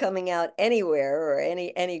movements coming out anywhere or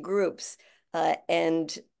any groups.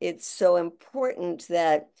 And it's so important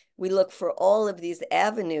that we look for all of these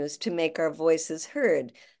avenues to make our voices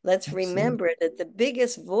heard. Let's Absolutely. remember that the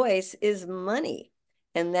biggest voice is money.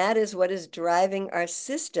 And that is what is driving our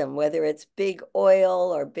system, whether it's big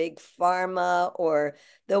oil or big pharma or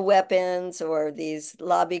the weapons or these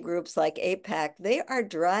lobby groups like AIPAC. They are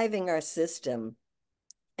driving our system.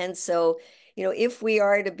 And so, if we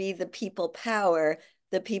are to be the people power,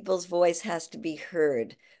 the people's voice has to be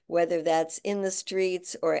heard, whether that's in the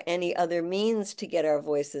streets or any other means to get our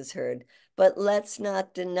voices heard. But let's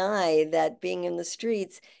not deny that being in the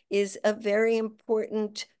streets is a very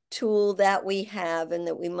important tool that we have and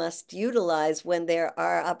that we must utilize when there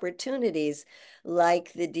are opportunities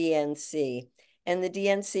like the DNC. And the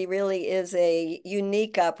DNC really is a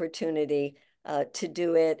unique opportunity to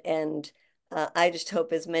do it. And I just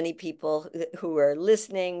hope as many people who are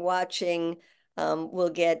listening, watching, will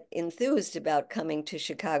get enthused about coming to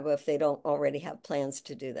Chicago if they don't already have plans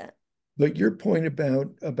to do that. But your point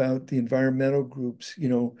about the environmental groups,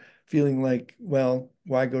 feeling like, well,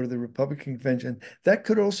 why go to the Republican convention? That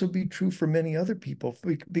could also be true for many other people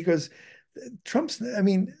because Trump's, I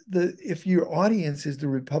mean, if your audience is the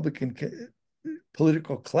Republican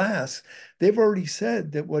political class, they've already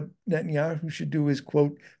said that what Netanyahu should do is,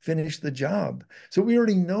 quote, finish the job. So we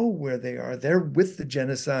already know where they are. They're with the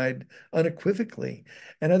genocide unequivocally.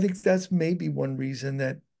 And I think that's maybe one reason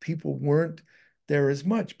that people weren't there as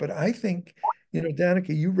much. But I think,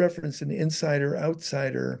 Danica, you referenced an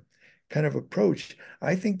insider-outsider kind of approach.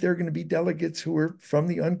 I think there are going to be delegates who are from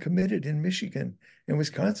the uncommitted in Michigan and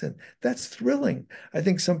Wisconsin. That's thrilling. I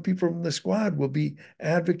think some people from the squad will be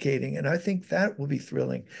advocating, and I think that will be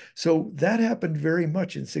thrilling. So that happened very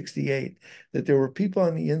much in 68, that there were people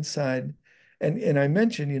on the inside. And I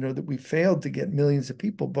mentioned, that we failed to get millions of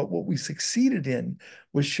people, but what we succeeded in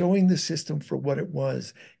was showing the system for what it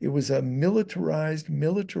was. It was a militarized,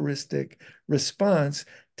 militaristic response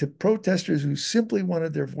to protesters who simply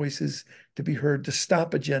wanted their voices to be heard to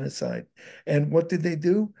stop a genocide. And what did they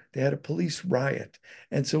do? They had a police riot.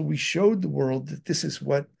 And so we showed the world that this is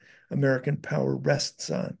what American power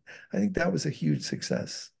rests on. I think that was a huge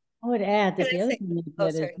success. I would add that the other thing they did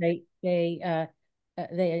sorry. is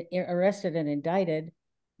they arrested and indicted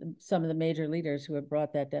some of the major leaders who had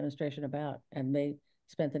brought that demonstration about, and they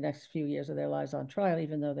spent the next few years of their lives on trial,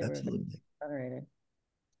 even though they Absolutely. were exonerated.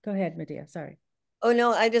 Go ahead, Medea. Sorry. Oh,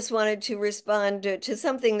 no, I just wanted to respond to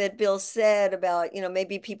something that Bill said about,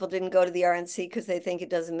 maybe people didn't go to the RNC because they think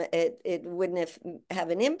it wouldn't have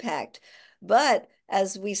an impact. But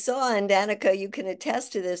as we saw, and Danica, you can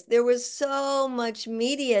attest to this, there was so much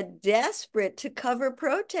media desperate to cover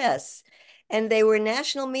protests. And they were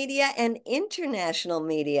national media and international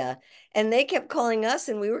media. And they kept calling us,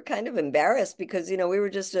 and we were kind of embarrassed because, we were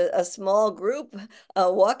just a small group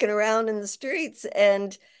walking around in the streets.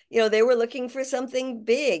 And they were looking for something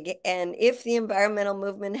big. And if the environmental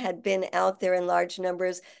movement had been out there in large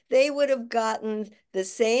numbers, they would have gotten the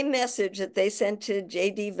same message that they sent to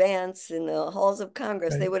J.D. Vance in the halls of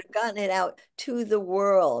Congress. They Right. would have gotten it out to the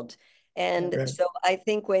world. And Right. so I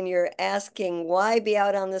think when you're asking why be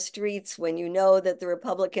out on the streets when you know that the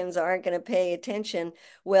Republicans aren't going to pay attention,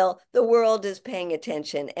 well, the world is paying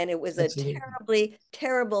attention. And it was a Absolutely. terribly,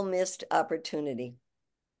 terrible missed opportunity.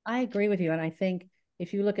 I agree with you. And I think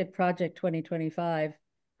if you look at Project 2025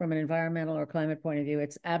 from an environmental or climate point of view,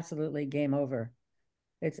 it's absolutely game over.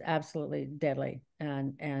 It's absolutely deadly.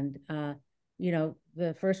 The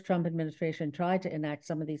first Trump administration tried to enact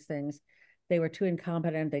some of these things. They were too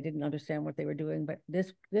incompetent. They didn't understand what they were doing. But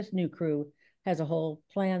this new crew has a whole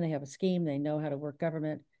plan. They have a scheme. They know how to work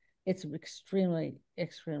government. It's extremely,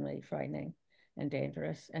 extremely frightening and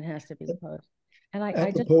dangerous and has to be opposed. And I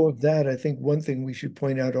just Apropos of that, I think one thing we should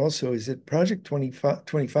point out also is that Project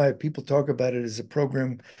 25, people talk about it as a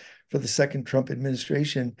program for the second Trump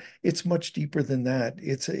administration. It's much deeper than that.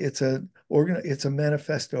 It's a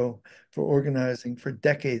manifesto for organizing for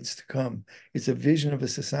decades to come. It's a vision of a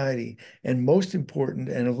society. And most important,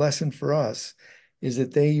 and a lesson for us, is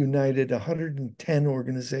that they united 110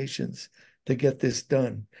 organizations to get this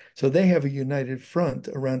done. So they have a united front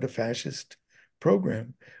around a fascist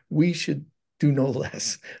program. We should do no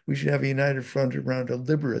less. We should have a united front around a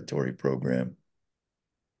liberatory program.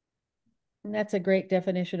 And that's a great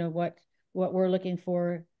definition of what we're looking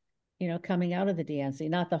for, coming out of the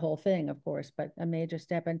DNC. Not the whole thing, of course, but a major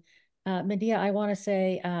step. And Medea, I want to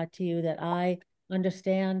say to you that I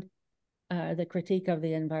understand the critique of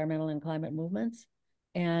the environmental and climate movements,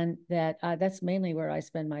 and that that's mainly where I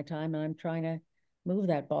spend my time. And I'm trying to move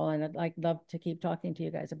that ball, and love to keep talking to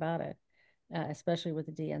you guys about it, especially with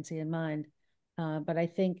the DNC in mind. But I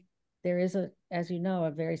think there is as you know,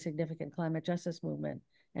 a very significant climate justice movement,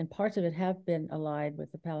 and parts of it have been allied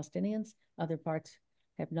with the Palestinians. Other parts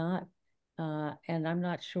have not. And I'm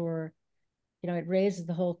not sure, it raises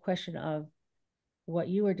the whole question of what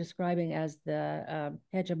you were describing as the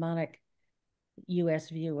hegemonic US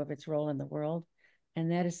view of its role in the world.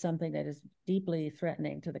 And that is something that is deeply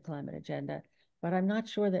threatening to the climate agenda. But I'm not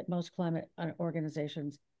sure that most climate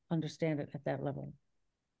organizations understand it at that level.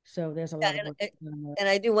 So there's a lot of work to do on that. And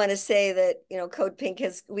I do want to say that, Code Pink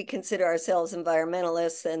we consider ourselves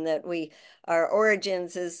environmentalists, and that our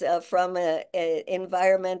origins is from a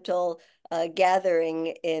environmental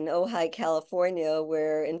gathering in Ojai, California,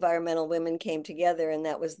 where environmental women came together, and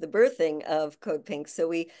that was the birthing of Code Pink. So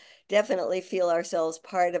we definitely feel ourselves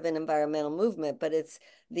part of an environmental movement, but it's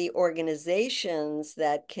the organizations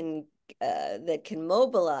that can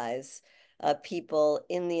mobilize people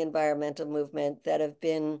in the environmental movement that have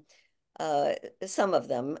been, some of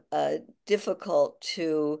them, difficult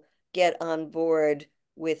to get on board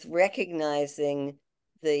with recognizing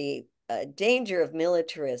the danger of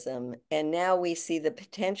militarism. And now we see the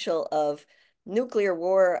potential of nuclear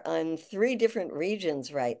war on 3 different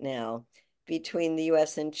regions right now, between the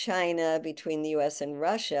US and China, between the US and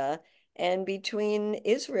Russia, and between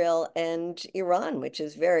Israel and Iran, which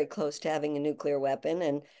is very close to having a nuclear weapon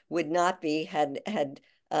and would not be had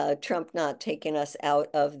Trump not taken us out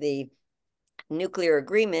of the nuclear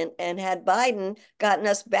agreement, and had Biden gotten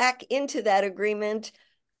us back into that agreement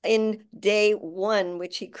in day 1,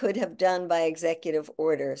 which he could have done by executive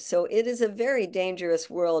order. So it is a very dangerous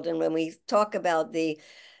world. And when we talk about the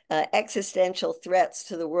existential threats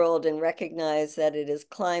to the world and recognize that it is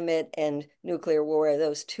climate and nuclear war,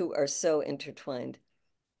 those two are so intertwined.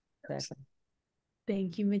 Exactly.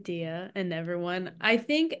 Thank you, Medea, and everyone. I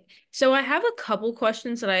think so. I have a couple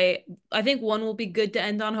questions that I think one will be good to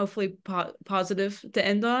end on, hopefully positive to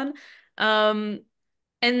end on. And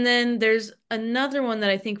then there's another one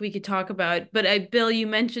that I think we could talk about. But Bill, you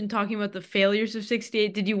mentioned talking about the failures of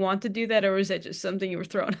 68. Did you want to do that, or was that just something you were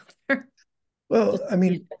throwing out there? Well, I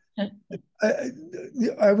mean,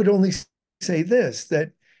 I would only say this,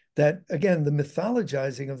 that again, the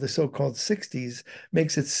mythologizing of the so-called 60s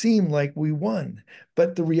makes it seem like we won.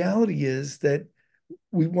 But the reality is that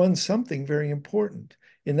we won something very important.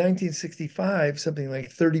 In 1965, something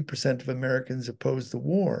like 30% of Americans opposed the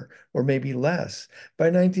war, or maybe less. By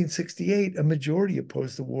 1968, a majority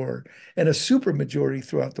opposed the war, and a supermajority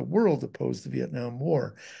throughout the world opposed the Vietnam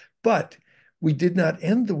War. But we did not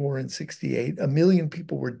end the war in 68. A million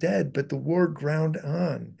people were dead, but the war ground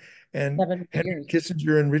on. And 7 Henry years.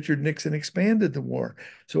 Kissinger and Richard Nixon expanded the war.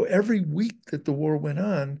 So every week that the war went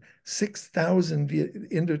on, 6,000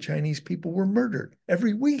 Indochinese people were murdered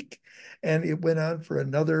every week. And it went on for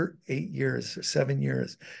another 8 years, 7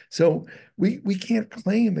 years. So we can't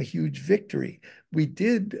claim a huge victory. We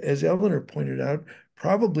did, as Eleanor pointed out,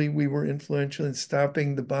 probably we were influential in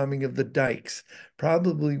stopping the bombing of the dikes.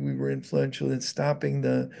 Probably we were influential in stopping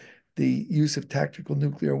the use of tactical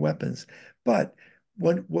nuclear weapons. But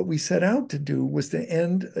what we set out to do was to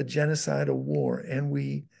end a genocidal war, and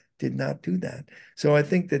we did not do that. So I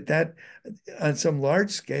think that on some large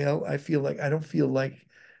scale, I don't feel like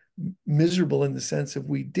miserable in the sense of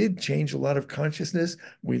we did change a lot of consciousness.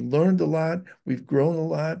 We learned a lot. We've grown a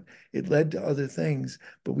lot. It led to other things,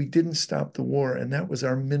 but we didn't stop the war. And that was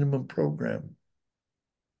our minimum program.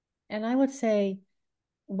 And I would say,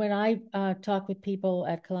 when I talk with people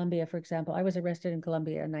at Columbia, for example, I was arrested in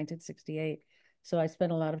Columbia in 1968. So I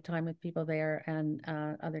spent a lot of time with people there and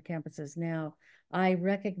other campuses now. I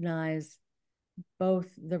recognize both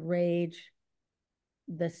the rage,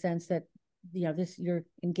 the sense that, you're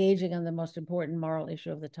engaging on the most important moral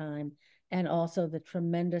issue of the time, and also the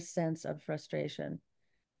tremendous sense of frustration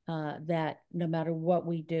that no matter what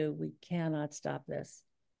we do, we cannot stop this,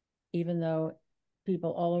 even though people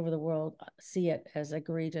all over the world see it as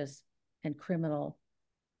egregious and criminal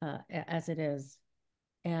as it is.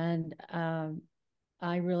 And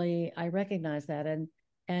I recognize that,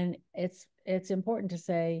 and it's important to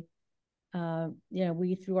say,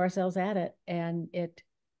 we threw ourselves at it, and it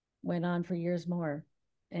went on for years more,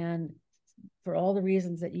 and for all the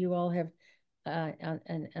reasons that you all have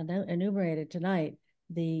enumerated tonight,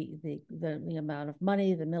 the amount of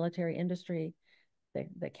money, the military industry,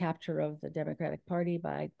 the capture of the Democratic Party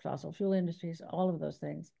by fossil fuel industries, all of those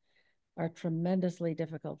things are tremendously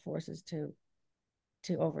difficult forces to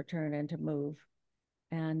overturn and to move.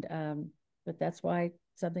 And but that's why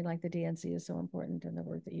something like the DNC is so important in the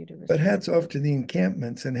work that you do. But hats off to the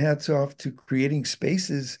encampments, and hats off to creating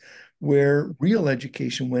spaces where real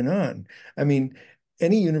education went on. I mean,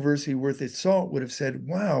 any university worth its salt would have said,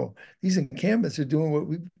 wow, these encampments are doing what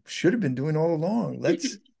we should have been doing all along.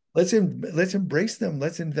 Let's embrace them.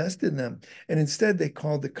 Let's invest in them. And instead, they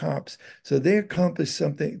called the cops. So they accomplished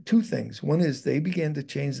two things. One is they began to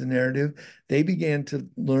change the narrative. They began to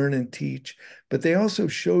learn and teach, but they also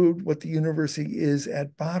showed what the university is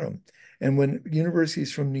at bottom. And when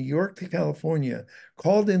universities from New York to California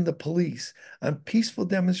called in the police on peaceful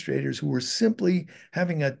demonstrators who were simply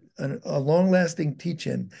having a long-lasting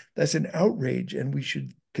teach-in, that's an outrage, and we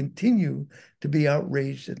should continue to be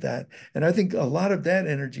outraged at that. And I think a lot of that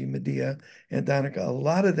energy, Medea and Donica, a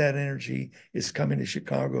lot of that energy is coming to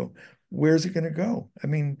Chicago. Where's it going to go? I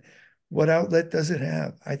mean, what outlet does it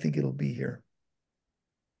have? I think it'll be here.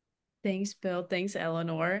 Thanks, Bill. Thanks,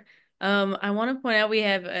 Eleanor. I want to point out we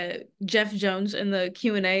have Jeff Jones in the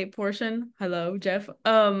Q&A portion. Hello, Jeff.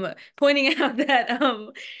 Pointing out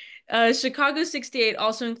that Chicago 68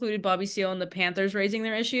 also included Bobby Seale and the Panthers raising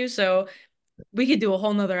their issues. So we could do a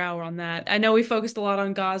whole nother hour on that. I know we focused a lot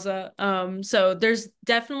on Gaza. So there's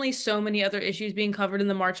definitely so many other issues being covered in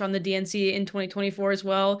the March on the DNC in 2024 as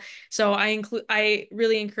well. So I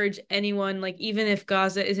really encourage anyone, like, even if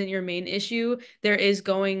Gaza isn't your main issue, there is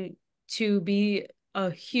going to be a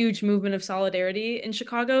huge movement of solidarity in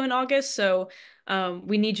Chicago in August. So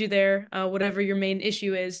we need you there. Whatever your main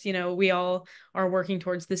issue is, we all are working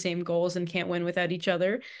towards the same goals and can't win without each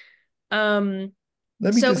other. Let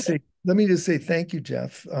me just say thank you,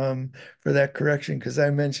 Jeff, for that correction, because I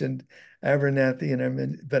mentioned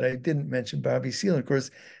Abernathy but I didn't mention Bobby Seale. Of course,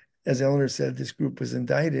 as Eleanor said, this group was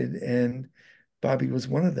indicted, and Bobby was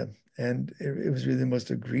one of them, and it was really the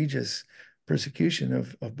most egregious persecution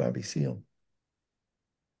of Bobby Seale.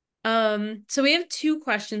 So we have two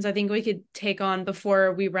questions I think we could take on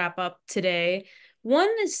before we wrap up today. One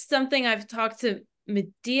is something I've talked to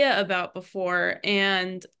Medea about before,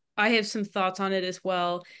 and I have some thoughts on it as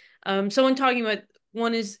well. Someone talking about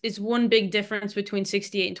one is one big difference between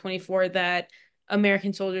 68 and 24, that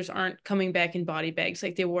American soldiers aren't coming back in body bags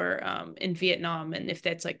like they were in Vietnam, and if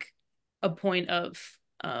that's like a point of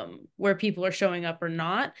where people are showing up or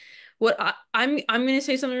not. What I'm going to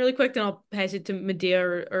say something really quick, then I'll pass it to Medea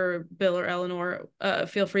or Bill or Eleanor.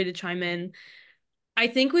 Feel free to chime in. I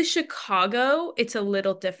think with Chicago, it's a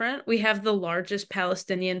little different. We have the largest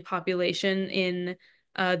Palestinian population in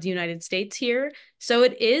the United States here. So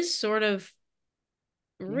it is sort of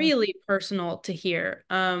really personal to hear.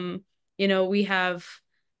 You know,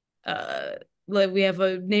 uh we have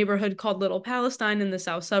a neighborhood called Little Palestine in the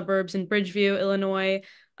south suburbs in Bridgeview, Illinois.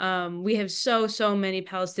 We have so many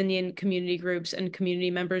Palestinian community groups and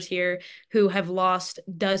community members here who have lost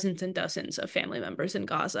dozens and dozens of family members in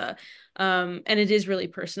Gaza. And it is really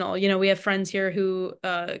personal. You know, we have friends here who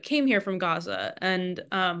came here from Gaza, and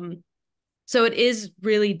so it is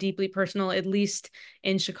really deeply personal, at least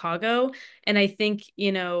in Chicago. And I think,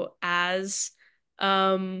 you know, as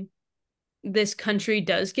this country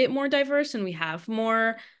does get more diverse and we have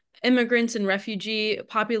more immigrants and refugee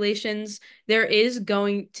populations, there is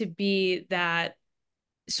going to be that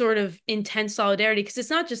sort of intense solidarity, because it's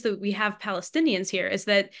not just that we have Palestinians here, it's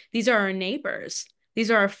that these are our neighbors. These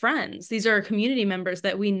are our friends. These are our community members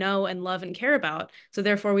that we know and love and care about. So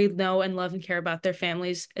therefore, we know and love and care about their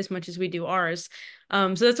families as much as we do ours.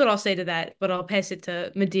 So that's what I'll say to that. But I'll pass it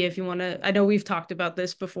to Medea if you want to. I know we've talked about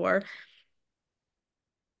this before.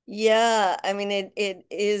 Yeah, I mean, it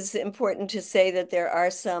is important to say that there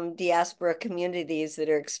are some diaspora communities that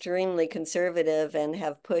are extremely conservative and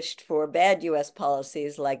have pushed for bad US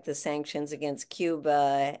policies like the sanctions against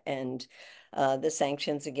Cuba and the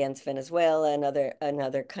sanctions against Venezuela and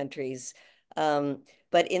other countries.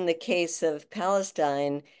 But in the case of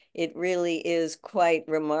Palestine, it really is quite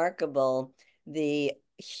remarkable the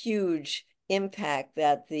huge impact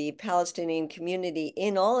that the Palestinian community,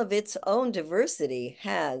 in all of its own diversity,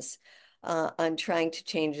 has on trying to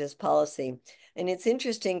change this policy. And it's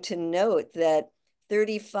interesting to note that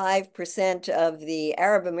 35% of the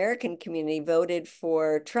Arab American community voted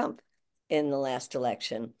for Trump in the last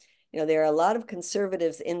election. You know, there are a lot of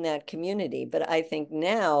conservatives in that community, but I think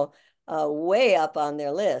now way up on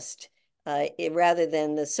their list rather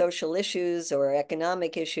than the social issues or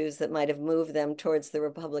economic issues that might have moved them towards the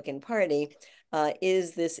Republican Party,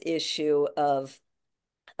 is this issue of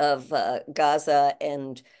Gaza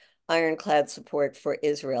and ironclad support for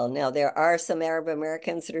Israel. Now, there are some Arab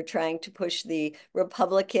Americans that are trying to push the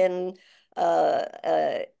Republican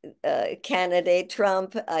candidate,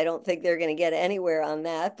 Trump. I don't think they're going to get anywhere on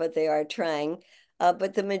that, but they are trying.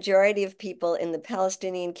 But the majority of people in the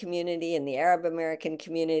Palestinian community and the Arab American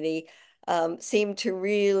community seem to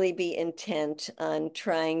really be intent on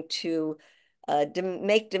trying to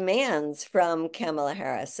make demands from Kamala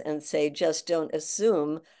Harris and say, just don't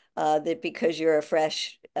assume that because you're a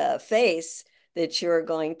fresh face, that you're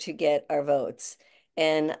going to get our votes.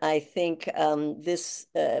 And I think this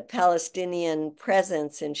Palestinian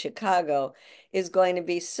presence in Chicago is going to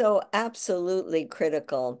be so absolutely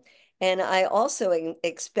critical. And I also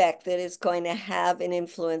expect that it's going to have an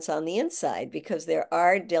influence on the inside because there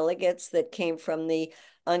are delegates that came from the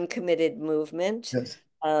uncommitted movement. Yes.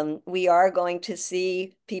 We are going to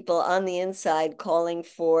see people on the inside calling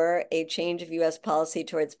for a change of US policy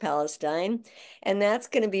towards Palestine. And that's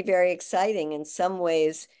going to be very exciting. In some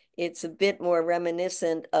ways, it's a bit more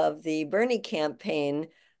reminiscent of the Bernie campaign,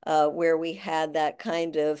 where we had that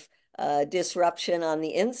kind of disruption on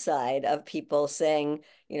the inside of people saying,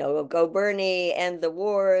 you know, go Bernie, end the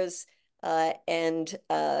wars. And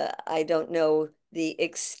I don't know the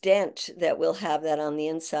extent that we'll have that on the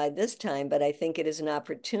inside this time, but I think it is an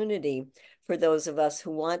opportunity for those of us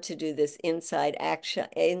who want to do this inside action,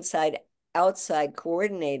 inside outside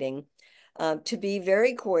coordinating, to be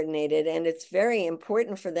very coordinated. And it's very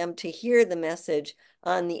important for them to hear the message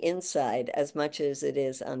on the inside as much as it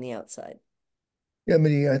is on the outside. Yeah,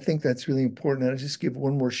 Medea, I think that's really important. I'll just give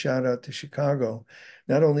one more shout out to Chicago.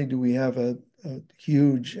 Not only do we have a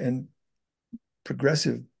huge and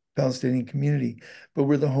progressive Palestinian community, but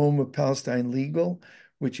we're the home of Palestine Legal,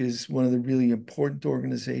 which is one of the really important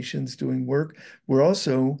organizations doing work.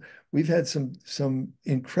 We've had some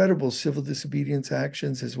incredible civil disobedience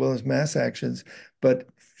actions as well as mass actions. But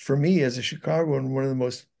for me, as a Chicagoan, one of the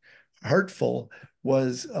most heartful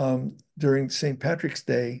was during St. Patrick's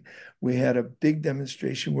Day. We had a big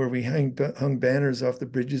demonstration where we hung banners off the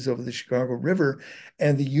bridges over the Chicago River,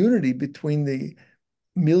 and the unity between the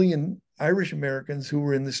million Irish Americans who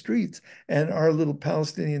were in the streets. And our little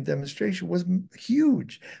Palestinian demonstration was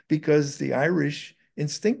huge because the Irish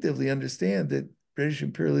instinctively understand that British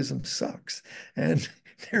imperialism sucks. And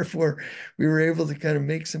therefore, we were able to kind of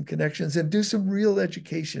make some connections and do some real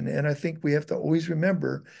education. And I think we have to always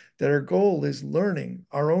remember that our goal is learning,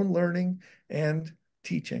 our own learning and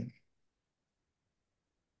teaching.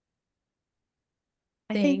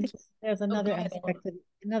 I think Thank you. there's another aspect,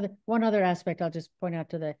 one other aspect I'll just point out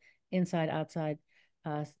to the inside-outside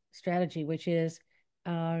strategy, which is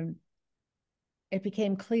it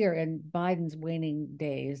became clear in Biden's waning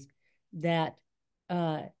days that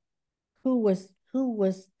uh, who was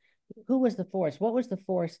the force? What was the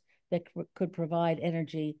force that could provide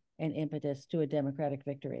energy and impetus to a democratic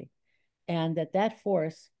victory? And that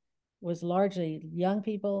force was largely young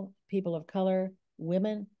people, people of color,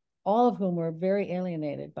 women, all of whom were very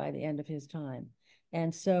alienated by the end of his time.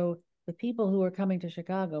 And so the people who are coming to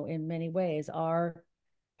Chicago in many ways are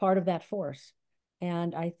part of that force.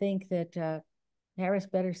 And I think that Harris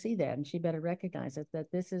better see that, and she better recognize it,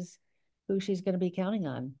 that this is who she's going to be counting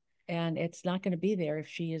on. And it's not going to be there if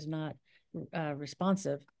she is not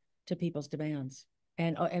responsive to people's demands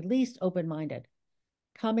and at least open-minded.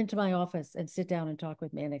 Come into my office and sit down and talk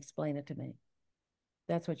with me and explain it to me.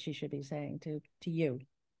 That's what she should be saying to you.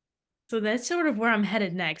 So that's sort of where I'm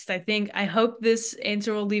headed next. I hope this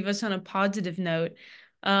answer will leave us on a positive note.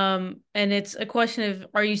 And it's a question of,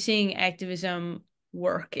 are you seeing activism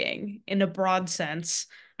working in a broad sense?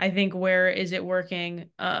 I think, where is it working?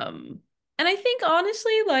 And I think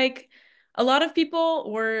honestly, like, a lot of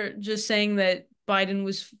people were just saying that Biden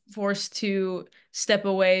was forced to step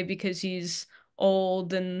away because he's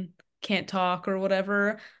old and can't talk or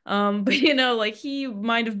whatever. But like, he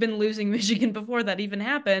might have been losing Michigan before that even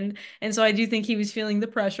happened. And so I do think he was feeling the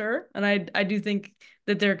pressure. And I do think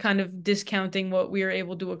that they're kind of discounting what we were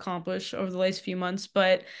able to accomplish over the last few months.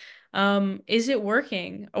 But is it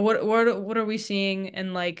working? What are we seeing,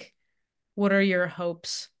 and like, what are your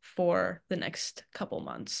hopes for the next couple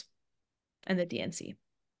months and the DNC?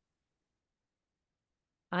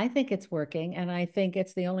 I think it's working, and I think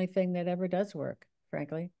it's the only thing that ever does work,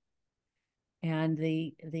 frankly. And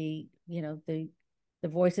the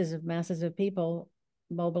voices of masses of people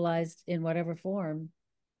mobilized in whatever form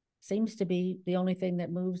seems to be the only thing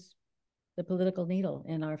that moves the political needle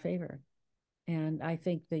in our favor. And I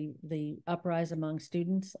think the uprise among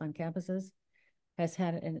students on campuses has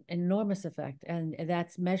had an enormous effect, and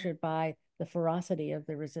that's measured by the ferocity of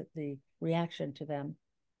the reaction to them,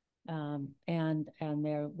 and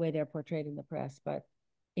their way they're portrayed in the press. But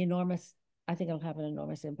enormous, I think it'll have an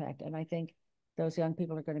enormous impact. And I think those young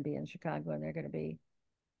people are going to be in Chicago, and they're going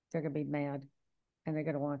to be mad, and they're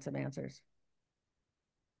going to want some answers.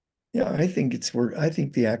 Yeah, I think it's work. I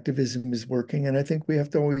think the activism is working, and I think we have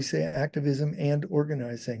to always say activism and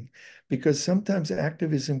organizing, because sometimes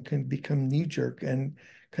activism can become knee-jerk and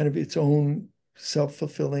kind of its own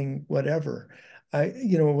self-fulfilling whatever.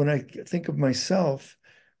 When I think of myself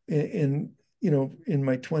in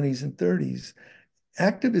my 20s and 30s,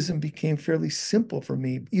 activism became fairly simple for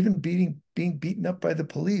me. Even being beaten up by the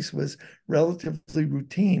police was relatively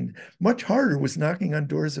routine. Much harder was knocking on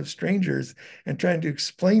doors of strangers and trying to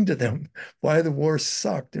explain to them why the war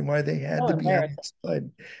sucked and why they had to be on the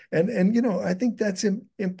side. And I think that's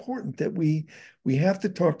important, that we have to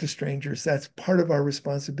talk to strangers. That's part of our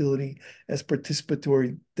responsibility as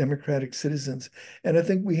participatory democratic citizens. And I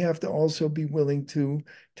think we have to also be willing to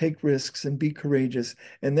take risks and be courageous.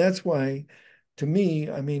 And that's why, to me,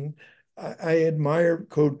 I mean, I admire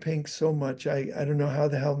CODEPINK so much. I don't know how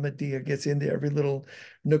the hell Medea gets into every little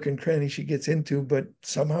nook and cranny she gets into, but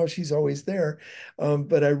somehow she's always there.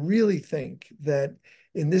 But I really think that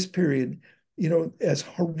in this period, as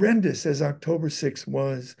horrendous as October 6th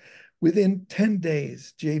was, within 10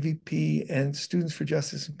 days, JVP and Students for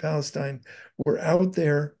Justice in Palestine were out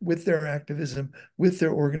there with their activism, with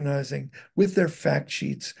their organizing, with their fact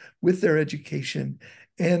sheets, with their education.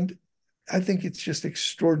 And I think it's just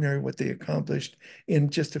extraordinary what they accomplished in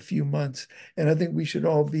just a few months. And I think we should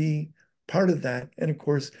all be part of that. And of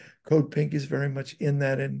course, CODEPINK is very much in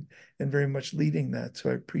that and very much leading that.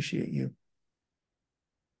 So I appreciate you.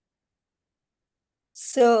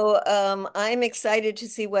 So I'm excited to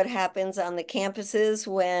see what happens on the campuses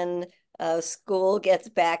when school gets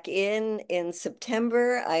back in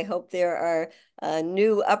September. I hope there are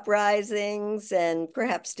new uprisings and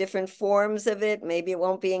perhaps different forms of it. Maybe it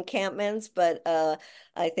won't be encampments, but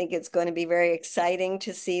I think it's going to be very exciting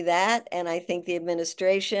to see that. And I think the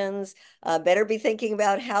administrations better be thinking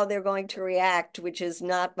about how they're going to react, which is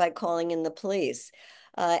not by calling in the police.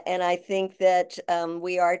 And I think that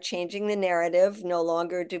we are changing the narrative. No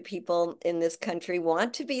longer do people in this country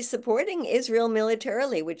want to be supporting Israel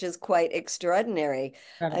militarily, which is quite extraordinary.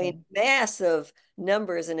 I mean, massive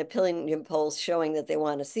numbers in opinion polls showing that they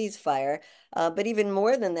want a ceasefire. But even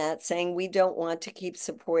more than that, saying we don't want to keep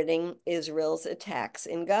supporting Israel's attacks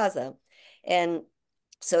in Gaza. And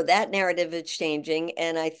so that narrative is changing.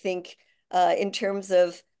 And I think in terms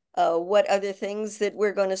of what other things that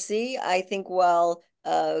we're going to see, I think while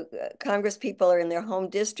Congress people are in their home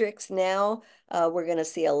districts now, we're going to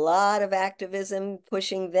see a lot of activism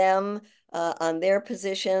pushing them on their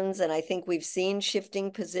positions. And I think we've seen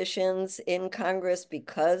shifting positions in Congress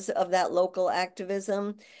because of that local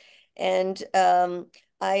activism. And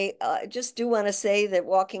I just do want to say that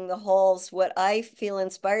walking the halls, what I feel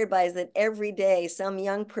inspired by is that every day some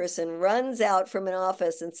young person runs out from an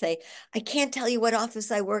office and say, I can't tell you what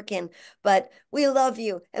office I work in, but we love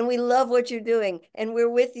you and we love what you're doing and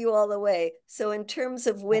we're with you all the way. So in terms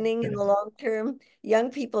of winning in the long term,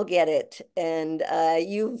 young people get it. And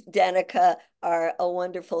you, Danica, are a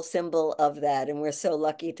wonderful symbol of that. And we're so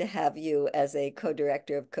lucky to have you as a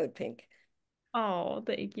co-director of CODEPINK. Oh,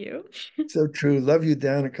 thank you. So true. Love you,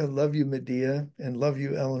 Danica. Love you, Medea. And love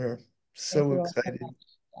you, Eleanor. Thank So you all so excited. much.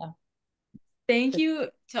 Yeah. Thank you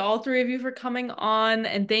to all three of you for coming on,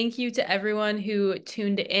 and thank you to everyone who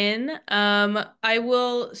tuned in. I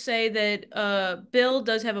will say that Bill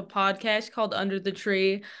does have a podcast called Under the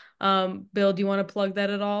Tree. Bill, do you want to plug that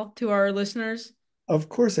at all to our listeners? Of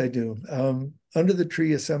course I do. Under the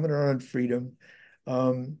Tree, a seminar on freedom.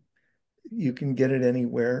 You can get it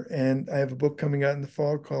anywhere. And I have a book coming out in the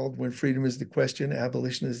fall called When Freedom is the Question,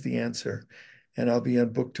 Abolition is the Answer. And I'll be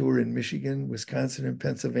on book tour in Michigan, Wisconsin, and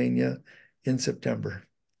Pennsylvania in September.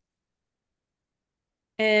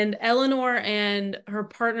 And Eleanor and her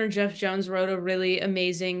partner Jeff Jones wrote a really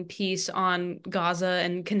amazing piece on Gaza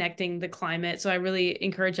and connecting the climate. So I really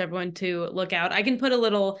encourage everyone to look out. I can put a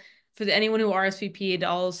little, for anyone who RSVP'd,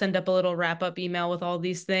 I'll send up a little wrap-up email with all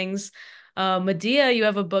these things. Medea, you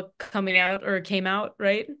have a book coming out, or came out,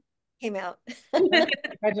 right? Came out.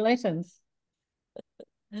 Congratulations.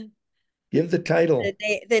 Give the title.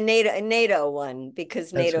 The NATO one,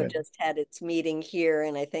 because That's NATO right. just had its meeting here,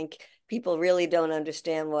 and I think people really don't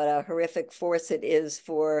understand what a horrific force it is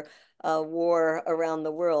for war around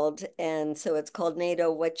the world. And so it's called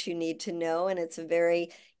NATO, What You Need to Know, and it's a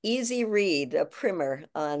very easy read, a primer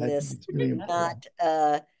on I think this it's really important.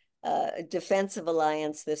 not defensive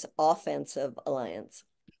alliance, this offensive alliance.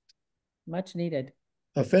 Much needed.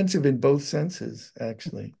 Offensive in both senses,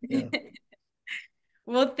 actually. Yeah.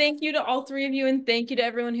 Well, thank you to all three of you, and thank you to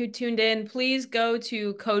everyone who tuned in. Please go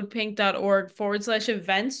to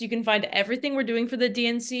codepink.org/events. You can find everything we're doing for the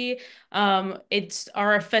DNC. It's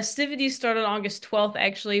our festivities start on August 12th.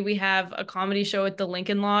 Actually, we have a comedy show at the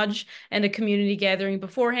Lincoln Lodge and a community gathering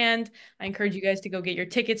beforehand. I encourage you guys to go get your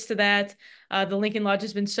tickets to that. The Lincoln Lodge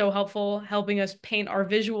has been so helpful helping us paint our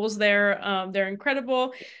visuals there. They're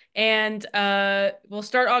incredible. And we'll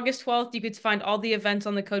start August 12th. You could find all the events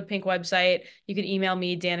on the CodePink website. You can email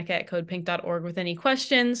me, danica@codepink.org, with any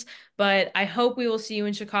questions. But I hope we will see you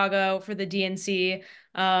in Chicago for the DNC.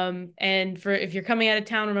 And for if you're coming out of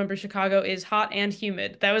town, remember Chicago is hot and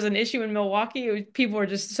humid. That was an issue in Milwaukee. People were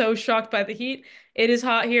just so shocked by the heat. It is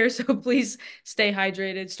hot here, so please stay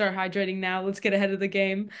hydrated. Start hydrating now. Let's get ahead of the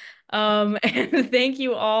game. And thank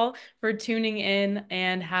you all for tuning in,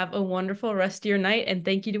 and have a wonderful rest of your night. And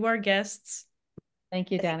thank you to our guests.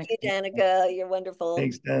 Thank you, Danica. Thank you, Danica. You're wonderful.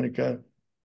 Thanks, Danica.